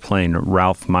when you were playing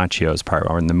Ralph Macchio's part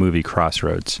or in the movie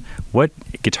Crossroads? What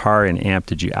guitar and amp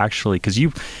did you actually, because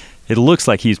it looks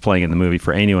like he's playing in the movie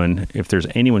for anyone, if there's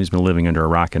anyone who's been living under a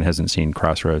rock and hasn't seen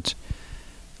Crossroads.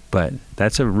 But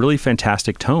that's a really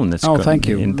fantastic tone. Thank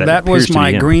you. That was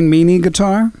my Green Meanie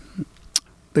guitar.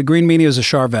 The Green Meanie was a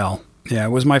Charvel. Yeah, it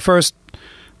was my first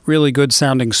really good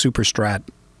sounding Super Strat.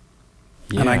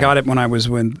 Yeah. And I got it when I was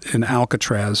in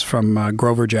Alcatraz from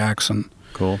Grover Jackson.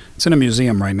 Cool. It's in a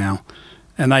museum right now.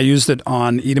 And I used it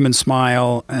on Eat 'em and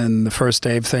Smile and the First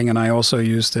Dave thing, and I also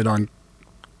used it on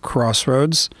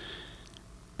Crossroads.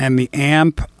 And the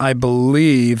amp, I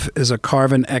believe, is a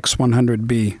Carvin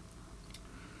X100B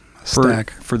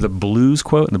stack. For the blues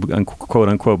quote, the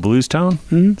quote-unquote blues tone?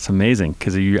 Mm-hmm. It's amazing,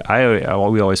 because we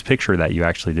always picture that you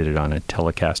actually did it on a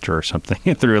Telecaster or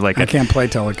something through like I can't play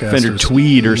Telecasters. Fender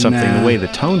Tweed or something, the way the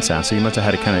tone sounds. So you must have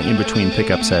had it kind of in between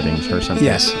pickup settings or something.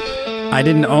 Yes. I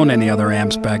didn't own any other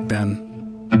amps back then.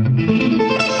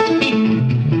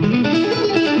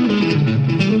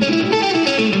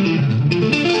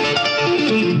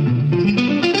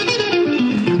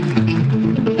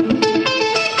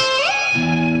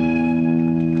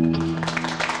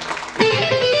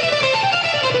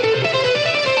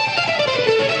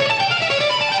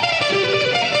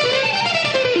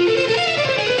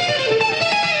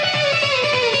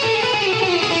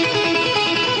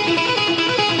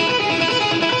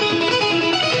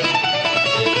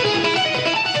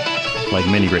 Like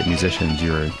many great musicians,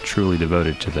 you're truly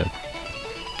devoted to the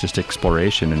just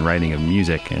exploration and writing of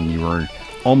music, and you were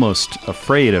almost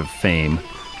afraid of fame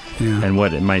and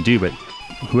what it might do. But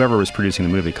whoever was producing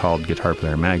the movie called Guitar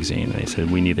Player Magazine, they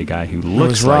said, we need a guy who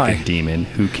looks like a demon,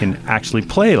 who can actually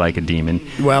play like a demon.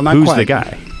 Well, not Who's quite. the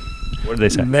guy? What did they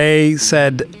say? They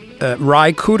said,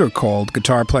 Ry Cooder called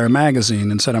Guitar Player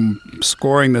Magazine and said, I'm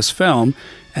scoring this film,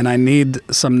 and I need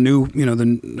some new, the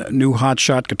new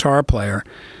hotshot guitar player.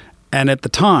 And at the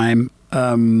time,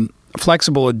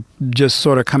 Flexible had just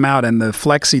sort of come out, and the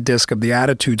flexi disc of the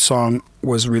Attitude song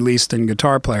was released in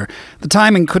Guitar Player. The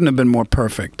timing couldn't have been more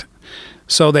perfect.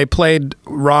 So they played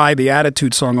Rye, the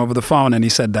Attitude song, over the phone, and he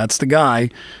said, "That's the guy."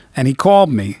 And he called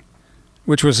me,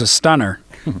 which was a stunner.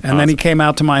 And then he came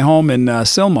out to my home in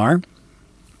Sylmar,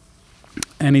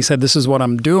 and he said, "This is what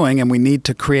I'm doing, and we need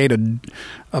to create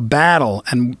a battle."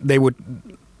 And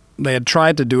they had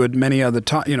tried to do it many other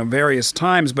various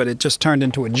times, but it just turned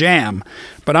into a jam.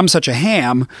 But I'm such a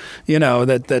ham,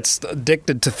 that's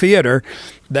addicted to theater,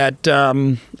 that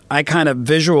I kind of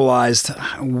visualized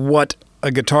what a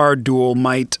guitar duel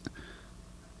might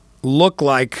look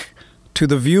like to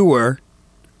the viewer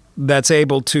that's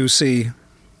able to see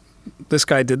this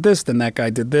guy did this, then that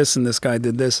guy did this, and this guy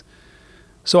did this.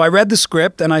 So I read the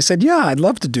script and I said, yeah, I'd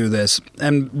love to do this.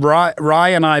 And Rye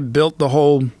and I built the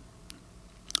whole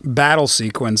battle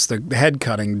sequence, the head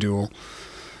cutting duel.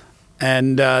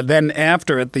 And then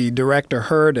after it, the director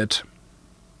heard it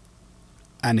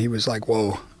and he was like,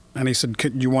 whoa. And he said,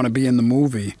 you want to be in the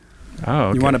movie? Oh,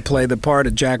 okay. You want to play the part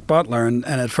of Jack Butler? And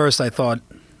at first I thought,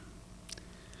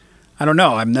 I don't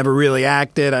know. I've never really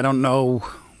acted. I don't know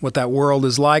what that world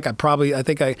is like.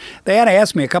 They had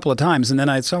asked me a couple of times, and then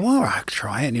I said, well, I'll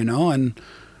try it, And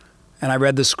I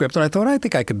read the script, and I thought, I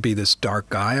think I could be this dark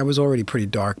guy. I was already pretty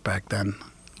dark back then.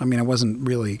 I mean, I wasn't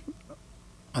really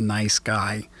a nice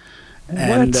guy.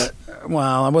 And,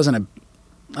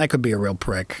 I could be a real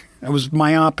prick. I was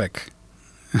myopic.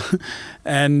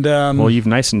 And well, you've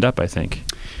nicened up, I think.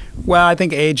 Well, I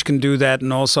think age can do that,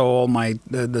 and also all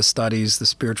the studies, the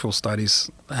spiritual studies,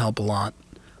 help a lot.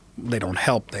 They don't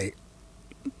help;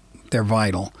 they're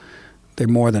vital. They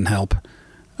more than help.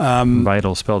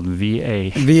 Vital spelled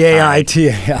V-A.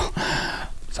 V-A-I-T-A-L.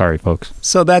 Sorry, folks.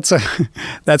 So that's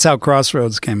how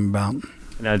Crossroads came about.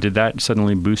 Now, did that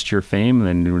suddenly boost your fame?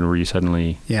 Then were you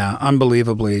suddenly? Yeah,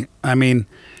 unbelievably. I mean,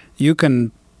 you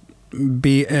can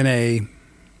be in a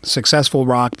successful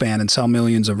rock band and sell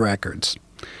millions of records,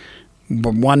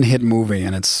 but one hit movie,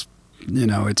 and it's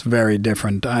very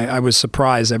different. I was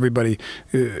surprised. Everybody,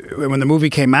 when the movie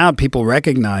came out, people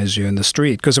recognized you in the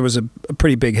street because it was a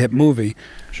pretty big hit movie.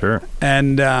 Sure.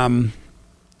 And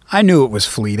I knew it was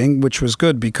fleeting, which was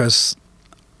good because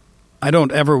I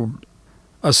don't ever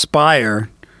aspire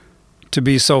to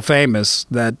be so famous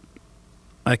that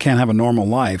I can't have a normal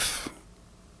life.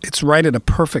 It's right at a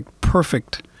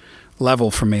perfect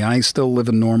level for me. I still live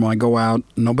in normal. I go out.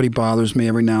 Nobody bothers me.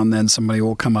 Every now and then somebody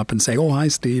will come up and say, oh, hi,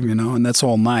 Steve, and that's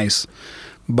all nice.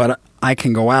 But I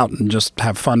can go out and just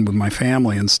have fun with my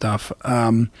family and stuff.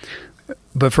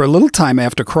 But for a little time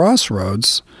after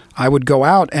Crossroads, I would go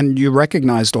out and you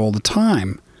recognized all the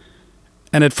time.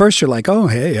 And at first you're like, oh,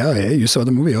 hey, you saw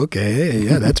the movie. Okay, hey,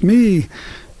 yeah, that's me.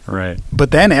 Right.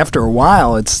 But then after a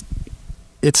while, it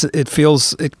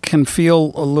can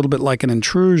feel a little bit like an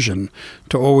intrusion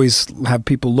to always have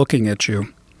people looking at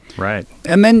you. Right.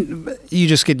 And then you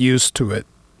just get used to it.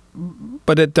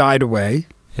 But it died away.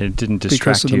 It didn't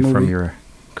distract you from your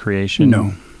creation?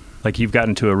 No. Like you've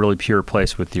gotten to a really pure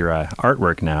place with your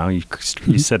artwork now. You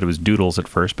said it was doodles at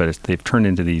first, but they've turned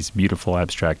into these beautiful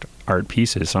abstract art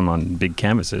pieces, some on big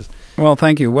canvases. Well,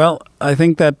 thank you. Well, I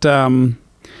think that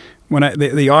when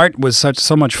the art was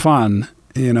so much fun,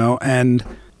 and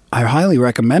I highly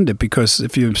recommend it because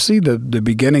if you see the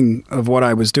beginning of what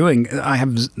I was doing, I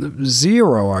have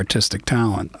zero artistic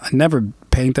talent. I never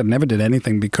painted, never did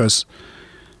anything because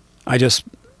I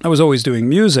was always doing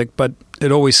music, but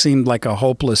it always seemed like a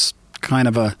hopeless kind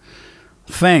of a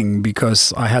thing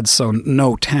because I had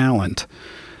no talent.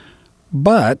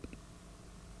 But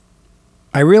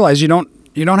I realized you don't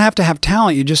have to have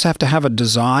talent, you just have to have a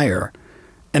desire.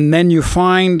 And then you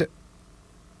find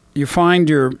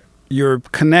your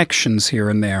connections here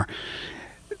and there.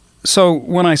 So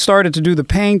when I started to do the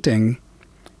painting,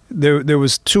 there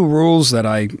was two rules that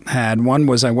I had. One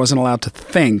was I wasn't allowed to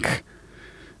think,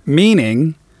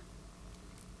 meaning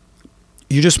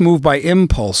you just move by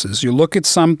impulses. You look at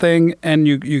something and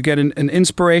you get an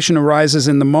inspiration arises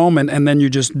in the moment, and then you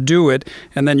just do it,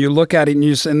 and then you look at it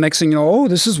and next thing you know, oh,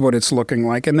 this is what it's looking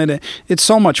like, and then it's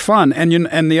so much fun.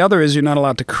 And the other is you're not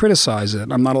allowed to criticize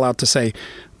it. I'm not allowed to say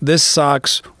this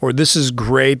sucks, or this is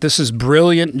great, this is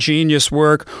brilliant, genius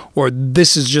work, or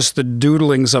this is just the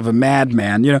doodlings of a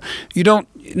madman.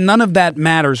 None of that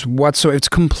matters whatsoever. It's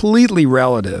completely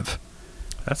relative.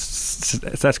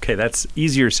 That's okay. That's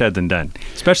easier said than done,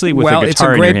 especially with a guitar in your hands.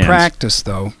 Well, it's a great practice,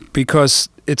 though, because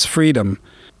it's freedom.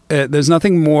 There's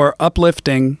nothing more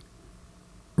uplifting,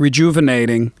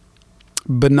 rejuvenating,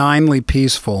 benignly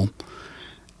peaceful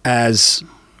as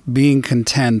being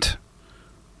content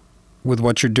with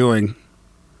what you're doing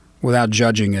without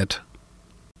judging it.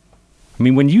 I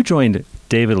mean, when you joined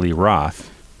David Lee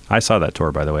Roth, I saw that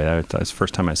tour, by the way. That was the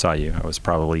first time I saw you. I was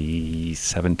probably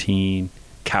 17,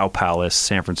 Cow Palace,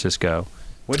 San Francisco.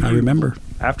 I remember.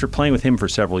 After playing with him for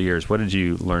several years, what did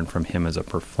you learn from him as a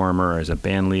performer, as a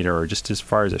band leader, or just as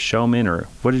far as a showman? Or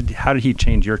how did he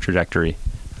change your trajectory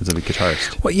as a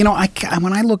guitarist? Well,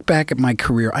 when I look back at my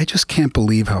career, I just can't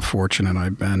believe how fortunate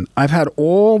I've been. I've had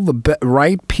all the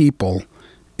right people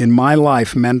in my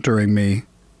life mentoring me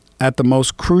at the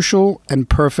most crucial and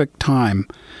perfect time.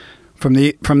 From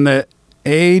the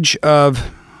age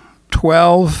of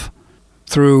 12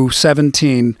 through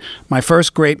 17, my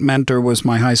first great mentor was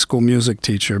my high school music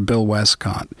teacher, Bill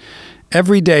Westcott.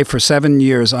 Every day for 7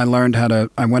 years, I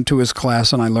went to his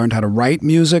class and I learned how to write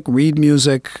music, read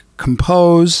music,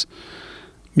 compose,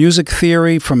 music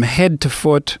theory from head to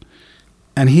foot.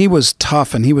 And he was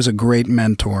tough and he was a great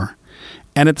mentor.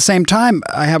 And at the same time,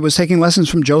 I was taking lessons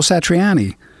from Joe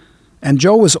Satriani. And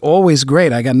Joe was always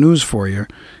great. I got news for you.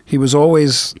 He was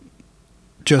always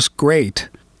just great.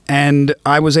 And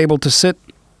I was able to sit,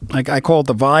 like I call it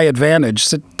the Vi advantage,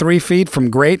 sit 3 feet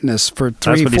from greatness for 3-4 years.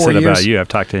 That's what he said about you. I've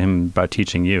talked to him about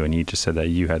teaching you, and he just said that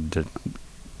you had the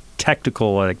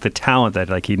technical, like the talent that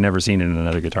like he'd never seen in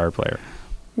another guitar player.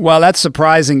 Well, that's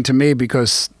surprising to me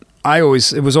because it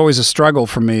was always a struggle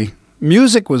for me.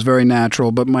 Music was very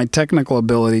natural, but my technical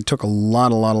ability took a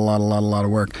lot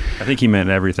of work. I think he meant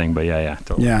everything, but yeah,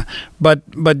 totally. Yeah,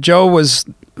 but Joe was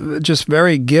just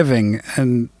very giving,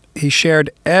 and he shared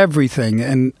everything,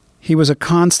 and he was a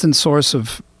constant source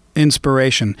of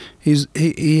inspiration.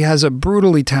 He has a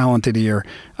brutally talented ear.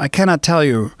 I cannot tell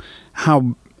you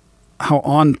how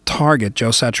on target Joe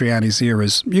Satriani's ear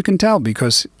is. You can tell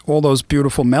because all those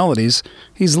beautiful melodies,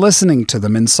 he's listening to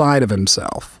them inside of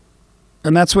himself.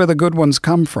 And that's where the good ones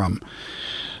come from.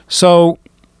 So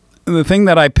the thing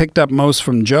that I picked up most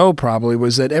from Joe probably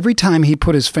was that every time he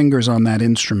put his fingers on that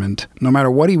instrument, no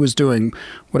matter what he was doing,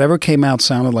 whatever came out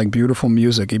sounded like beautiful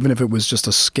music, even if it was just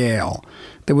a scale.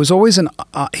 There was always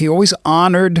he always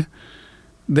honored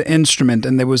the instrument,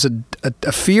 and there was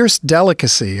a fierce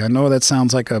delicacy. I know that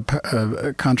sounds like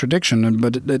a contradiction,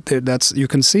 but that's you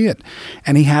can see it.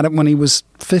 And he had it when he was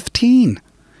 15.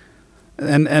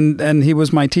 And he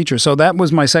was my teacher. So that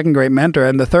was my second great mentor.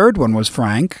 And the third one was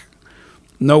Frank.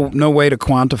 No way to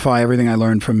quantify everything I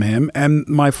learned from him. And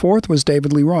my fourth was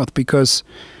David Lee Roth, because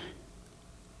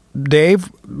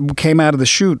Dave came out of the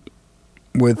chute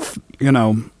with,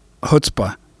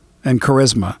 chutzpah and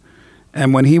charisma.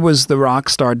 And when he was the rock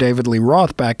star David Lee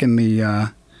Roth back in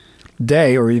the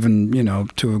day, or even,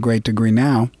 to a great degree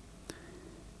now,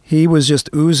 he was just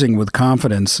oozing with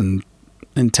confidence and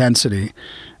intensity.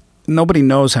 Nobody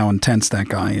knows how intense that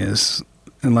guy is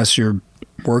unless you're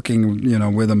working,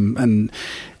 with him.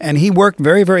 And he worked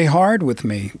very, very hard with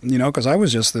me, because I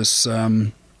was just this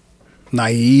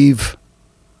naive,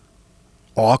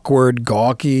 awkward,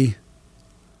 gawky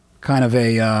kind of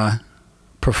a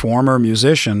performer,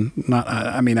 musician.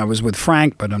 I was with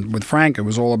Frank, but with Frank it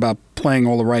was all about playing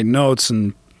all the right notes,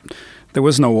 and there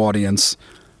was no audience.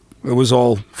 It was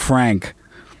all Frank.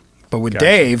 But with Gotcha.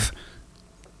 Dave,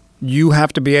 you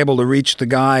have to be able to reach the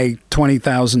guy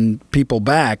 20,000 people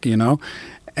back,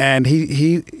 and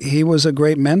he was a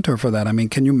great mentor for that. I mean,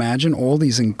 can you imagine all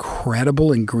these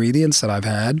incredible ingredients that I've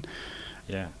had?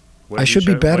 Yeah. I should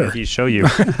be better. What did he show you?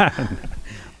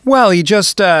 Well, he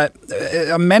just,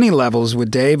 on many levels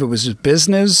with Dave, it was just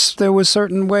business. There was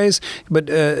certain ways, but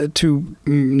to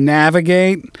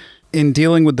navigate in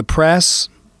dealing with the press,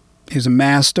 he's a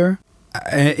master.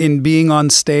 In being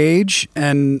on stage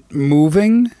and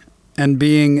moving and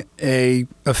being a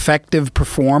effective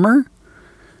performer,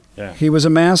 Yeah. he was a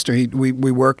master. We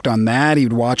worked on that. He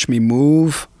would watch me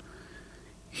move.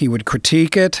 He would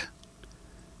critique it.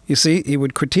 You see, he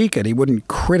would critique it. He wouldn't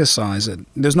criticize it.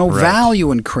 There's no Right.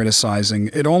 value in criticizing.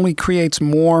 It only creates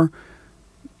more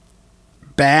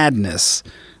badness.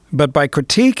 But by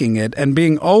critiquing it and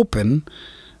being open,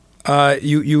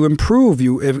 you improve,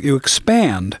 you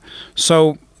expand.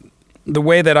 So the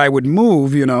way that I would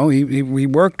move, he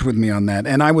worked with me on that,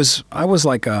 and I was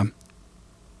like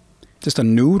just a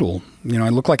noodle. I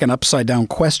looked like an upside down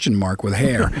question mark with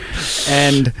hair,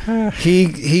 and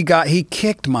he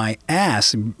kicked my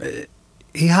ass.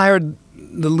 He hired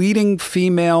the leading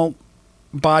female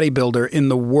bodybuilder in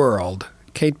the world,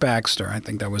 Kate Baxter, I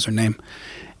think that was her name,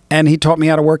 and he taught me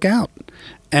how to work out,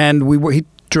 and he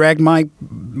dragged my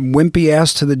wimpy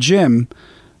ass to the gym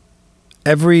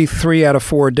every 3 out of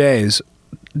 4 days,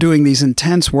 doing these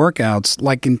intense workouts,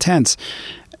 like intense.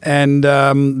 And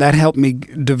that helped me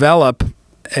develop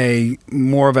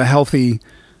more of a healthy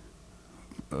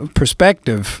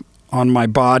perspective on my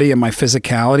body and my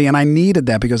physicality. And I needed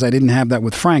that because I didn't have that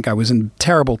with Frank. I was in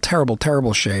terrible, terrible,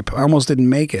 terrible shape. I almost didn't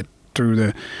make it through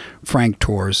the Frank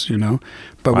tours,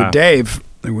 But Wow. with Dave,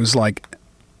 It was like,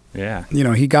 Yeah.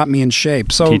 he got me in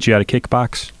shape. So Teach you how to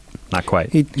kickbox? Not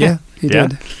quite. he Yeah.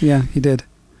 did. Yeah, he did.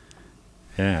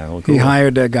 Yeah. Well, cool. He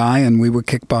hired a guy, and we were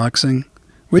kickboxing.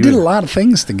 We You did a and- lot of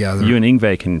things together. You and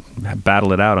Ingve can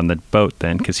battle it out on the boat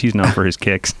then, because he's known for his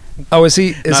kicks. Oh, is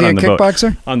he Not a on the boat.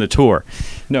 kickboxer? On the tour.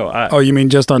 No, Oh, you mean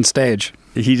just on stage?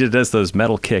 he just does those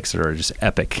metal kicks that are just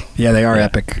epic. Yeah, they are Yeah.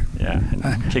 epic. Yeah,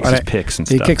 and kicks But his picks and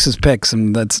He stuff. kicks his picks,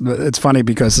 and it's funny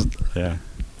because Yeah,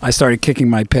 I started kicking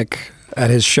my pick at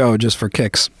his show just for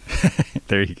kicks.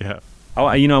 there you go. Oh,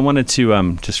 I wanted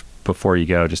to just before you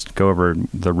go, just go over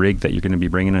the rig that you're going to be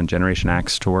bringing on Generation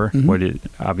Axe tour. Mhm.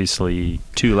 Obviously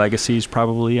 2 legacies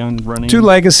probably on running. 2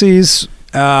 legacies.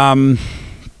 My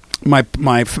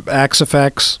Axe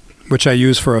Effects, which I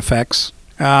use for effects.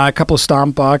 A couple of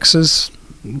stomp boxes.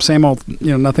 Same old,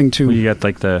 nothing too. Well, you got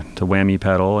like the whammy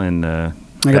pedal and the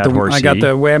I got Bad Horsey. I got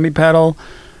the whammy pedal.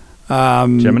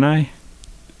 Gemini.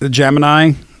 The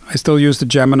Gemini. I still use the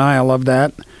Gemini. I love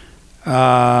that.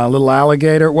 Little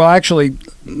alligator. Well, actually,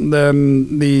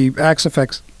 the Axe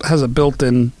Effects has a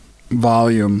built-in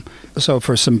volume. So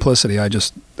for simplicity, I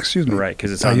just Right,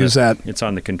 because it's I on use that. It's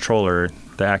on the controller,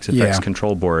 the Axe Effects Yeah.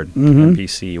 control board, Mhm.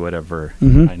 MPC, whatever.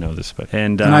 Mhm. I know this, but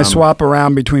and I swap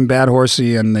around between Bad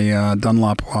Horsey and the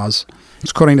Dunlop Waz.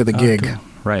 It's according to the gig. cool.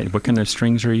 Right. What kind of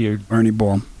strings are you? Ernie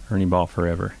Ball. Ernie Ball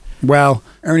forever. Well,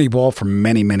 Ernie Ball for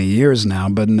many, many years now,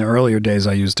 but in the earlier days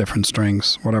I used different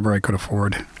strings, whatever I could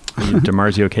afford. Are you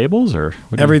DiMarzio cables or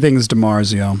what do you- Everything's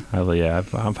DiMarzio.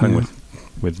 I've hung Yeah.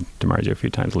 with DiMarzio a few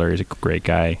times. Larry's a great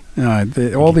guy.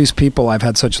 All these people, I've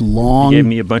had such He long... gave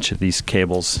me a bunch of these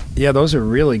cables. Yeah, those are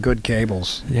really good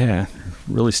cables. Yeah,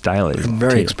 really stylish.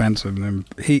 Very too. expensive. And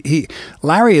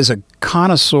Larry is a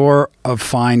connoisseur of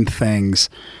fine things.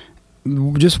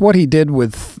 Just what he did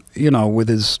with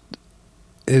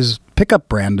his pickup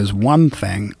brand is one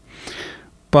thing,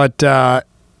 but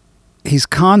he's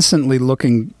constantly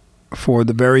looking for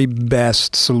the very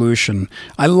best solution.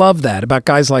 I love that about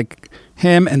guys like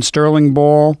him and Sterling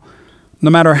Ball. No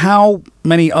matter how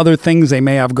many other things they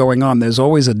may have going on, there's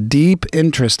always a deep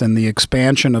interest in the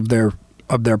expansion of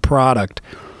their product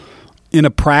in a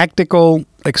practical,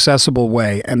 accessible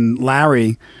way. And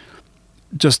Larry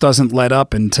just doesn't let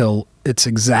up until it's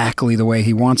exactly the way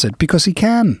he wants it, because he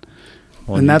can.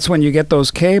 Well, And that's when you get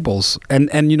those cables.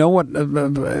 And you know what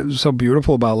is so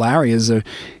beautiful about Larry is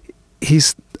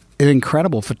he's an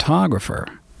incredible photographer.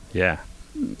 Yeah.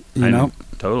 You I know?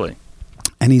 Totally.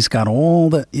 And he's got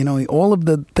all of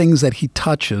the things that he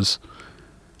touches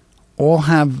all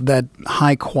have that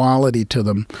high quality to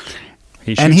them.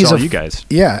 He And shoots he's all a you f- guys.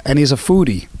 Yeah, and he's a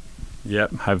foodie.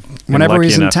 Yep. I've been Whenever lucky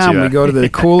he's in enough town, to, we go to the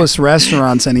coolest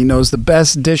restaurants, and he knows the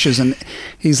best dishes, and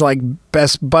he's like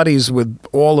best buddies with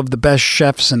all of the best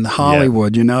chefs in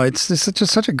Hollywood. It's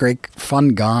such a great, fun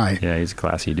guy. Yeah, he's a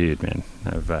classy dude, man.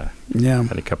 I've Yeah.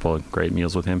 had a couple of great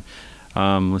meals with him.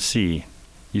 Let's see.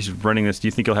 You're running this. Do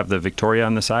you think you'll have the Victoria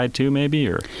on the side too, maybe,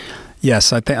 or?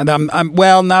 Yes, I think.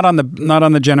 Well, not on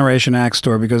the Generation Axe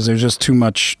tour, because there's just too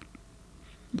much.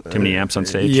 Too many amps on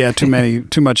stage? Yeah,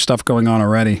 too much stuff going on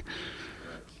already.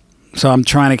 So I'm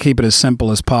trying to keep it as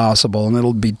simple as possible, and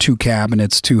it'll be 2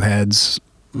 cabinets, 2 heads,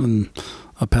 and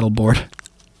a pedal board.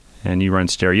 And you run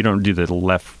stereo. You don't do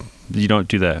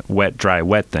the wet, dry,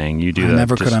 wet thing. You do I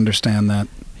never could understand that.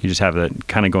 You just have the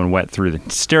kind of going wet through the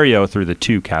stereo through the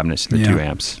 2 cabinets, the 2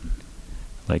 amps,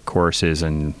 like choruses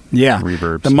and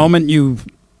reverbs. The moment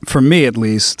for me at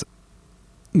least,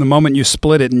 the moment you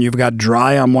split it and you've got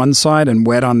dry on one side and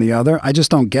wet on the other, I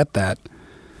just don't get that.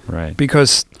 Right.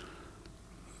 Because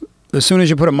as soon as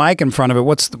you put a mic in front of it,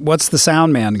 what's the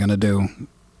sound man going to do?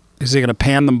 Is he going to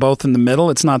pan them both in the middle?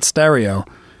 It's not stereo,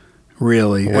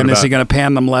 really. Well, and is he going to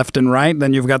pan them left and right?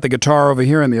 Then you've got the guitar over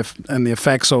here and the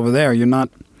effects over there. You're not,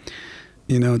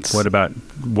 it's... What about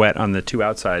wet on the 2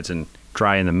 outsides and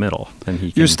dry in the middle? Then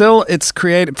it's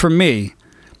created, for me,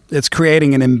 it's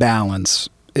creating an imbalance.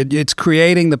 It's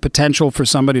creating the potential for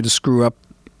somebody to screw up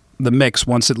the mix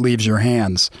once it leaves your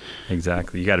hands.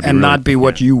 Exactly. You got to be and really, not be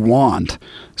what you want.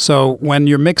 So when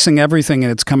you're mixing everything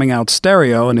and it's coming out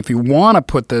stereo, and if you want to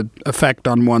put the effect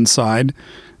on one side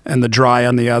and the dry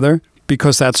on the other,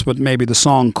 because that's what maybe the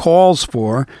song calls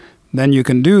for, then you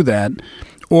can do that.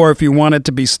 Or if you want it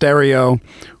to be stereo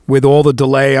with all the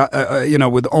delay,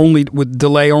 with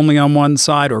delay only on one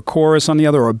side, or chorus on the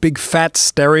other, or a big fat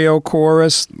stereo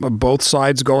chorus, both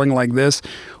sides going like this,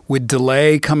 with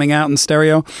delay coming out in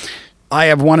stereo. I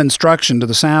have one instruction to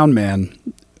the sound man: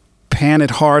 pan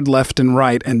it hard left and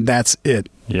right, and that's it.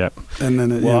 Yep. And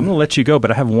then, I'm going to let you go,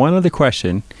 but I have one other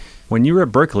question. When you were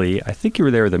at Berkeley, I think you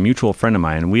were there with a mutual friend of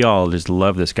mine, and we all just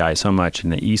love this guy so much in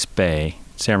the East Bay,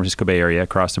 San Francisco Bay Area,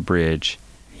 across the bridge.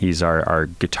 He's our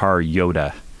guitar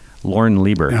Yoda, Lorne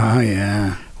Lieber. Oh,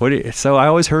 yeah. So I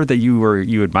always heard that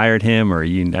you admired him, or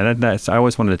I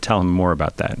always wanted to tell him more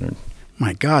about that.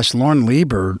 My gosh, Lorne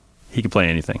Lieber. He could play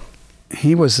anything.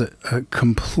 He was a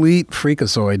complete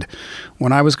freakazoid.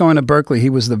 When I was going to Berkeley, he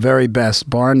was the very best,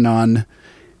 bar none,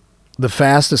 the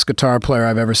fastest guitar player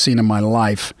I've ever seen in my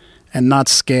life, and not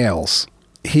scales.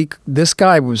 This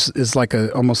guy is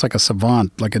almost like a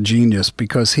savant, like a genius,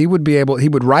 because he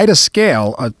would write a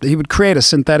scale, he would create a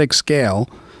synthetic scale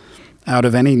out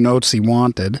of any notes he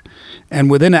wanted, and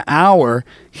within an hour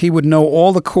he would know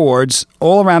all the chords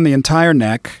all around the entire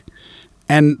neck,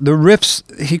 and the riffs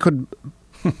he could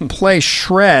play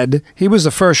shred. He was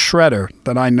the first shredder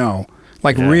that I know,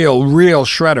 real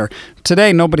shredder.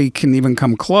 Today nobody can even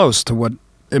come close to what,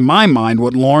 in my mind,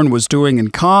 what Lorne was doing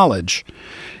in college,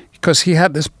 because he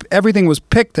had this, everything was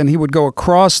picked and he would go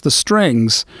across the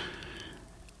strings,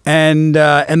 and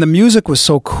the music was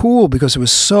so cool because it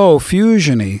was so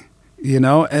fusiony,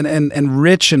 and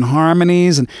rich in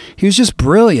harmonies, and he was just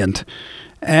brilliant,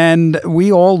 and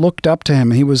we all looked up to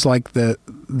him. He was like the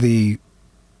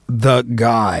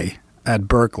guy at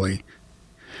Berkeley.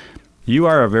 You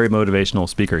are a very motivational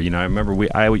speaker. I remember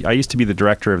I used to be the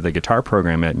director of the guitar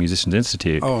program at Musicians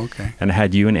Institute. Oh, okay. And I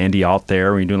had you and Andy Alt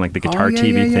there. We were doing like the Guitar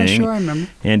TV thing. Yeah, sure, I remember.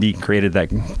 Andy created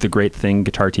the great thing,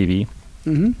 Guitar TV.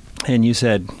 Mm-hmm. And you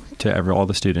said to all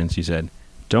the students, you said,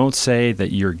 don't say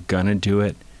that you're going to do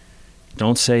it.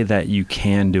 Don't say that you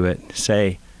can do it.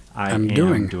 Say, I'm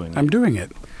doing it. I'm doing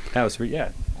it. That was, yeah.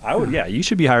 You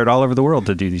should be hired all over the world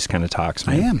to do these kind of talks,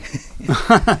 man.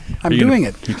 I am. I'm doing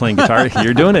it. You playing guitar?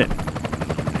 You're doing it.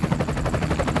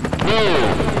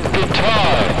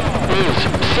 Guitar is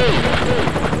safe.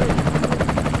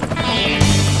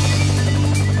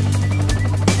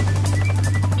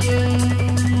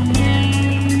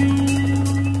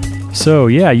 So,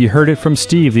 yeah, you heard it from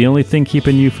Steve. The only thing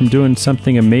keeping you from doing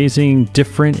something amazing,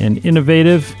 different, and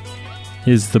innovative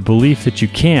is the belief that you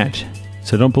can't.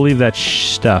 So don't believe that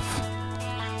stuff.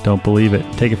 Don't believe it.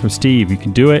 Take it from Steve. You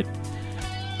can do it.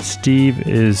 Steve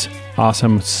is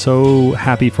awesome. So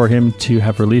happy for him to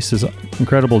have released his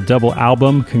incredible double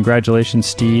album. Congratulations,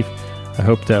 Steve. I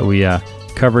hope that we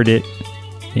covered it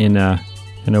in a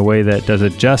way that does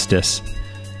it justice.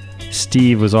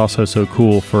 Steve was also so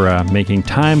cool for making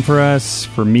time for us,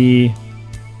 for me,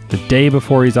 the day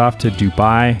before he's off to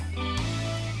Dubai.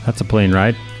 That's a plane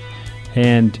ride.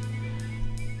 And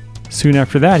soon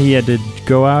after that, he had to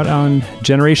go out on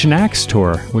Generation Axe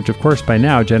tour, which, of course, by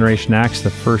now, Generation Axe, the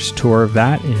first tour of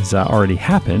that, is already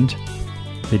happened.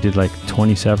 They did like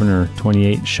 27 or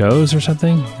 28 shows or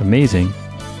something. Amazing.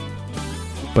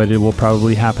 But it will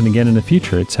probably happen again in the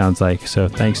future, it sounds like. So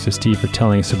thanks to Steve for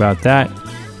telling us about that.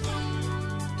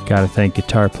 Got to thank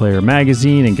Guitar Player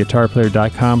Magazine and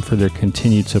GuitarPlayer.com for their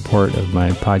continued support of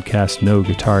my podcast, No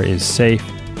Guitar is Safe.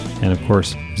 And, of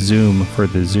course, Zoom for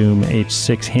the Zoom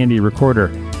H6 handy recorder.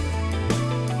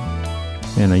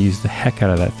 Man, I use the heck out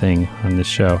of that thing on this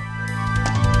show.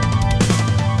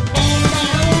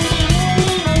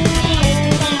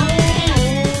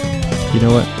 You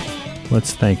know what?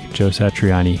 Let's thank Joe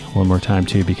Satriani one more time,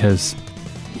 too, because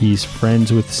he's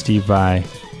friends with Steve Vai,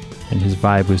 and his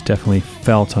vibe was definitely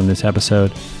felt on this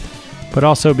episode. But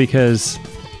also because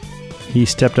he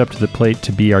stepped up to the plate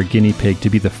to be our guinea pig, to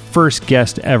be the first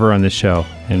guest ever on this show,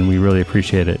 and we really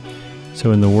appreciate it.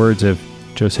 So in the words of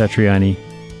Joe Satriani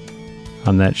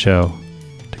on that show,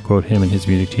 to quote him and his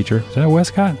music teacher, was that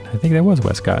Westcott? I think that was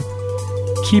Westcott.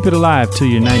 Keep it alive till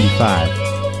you're 95.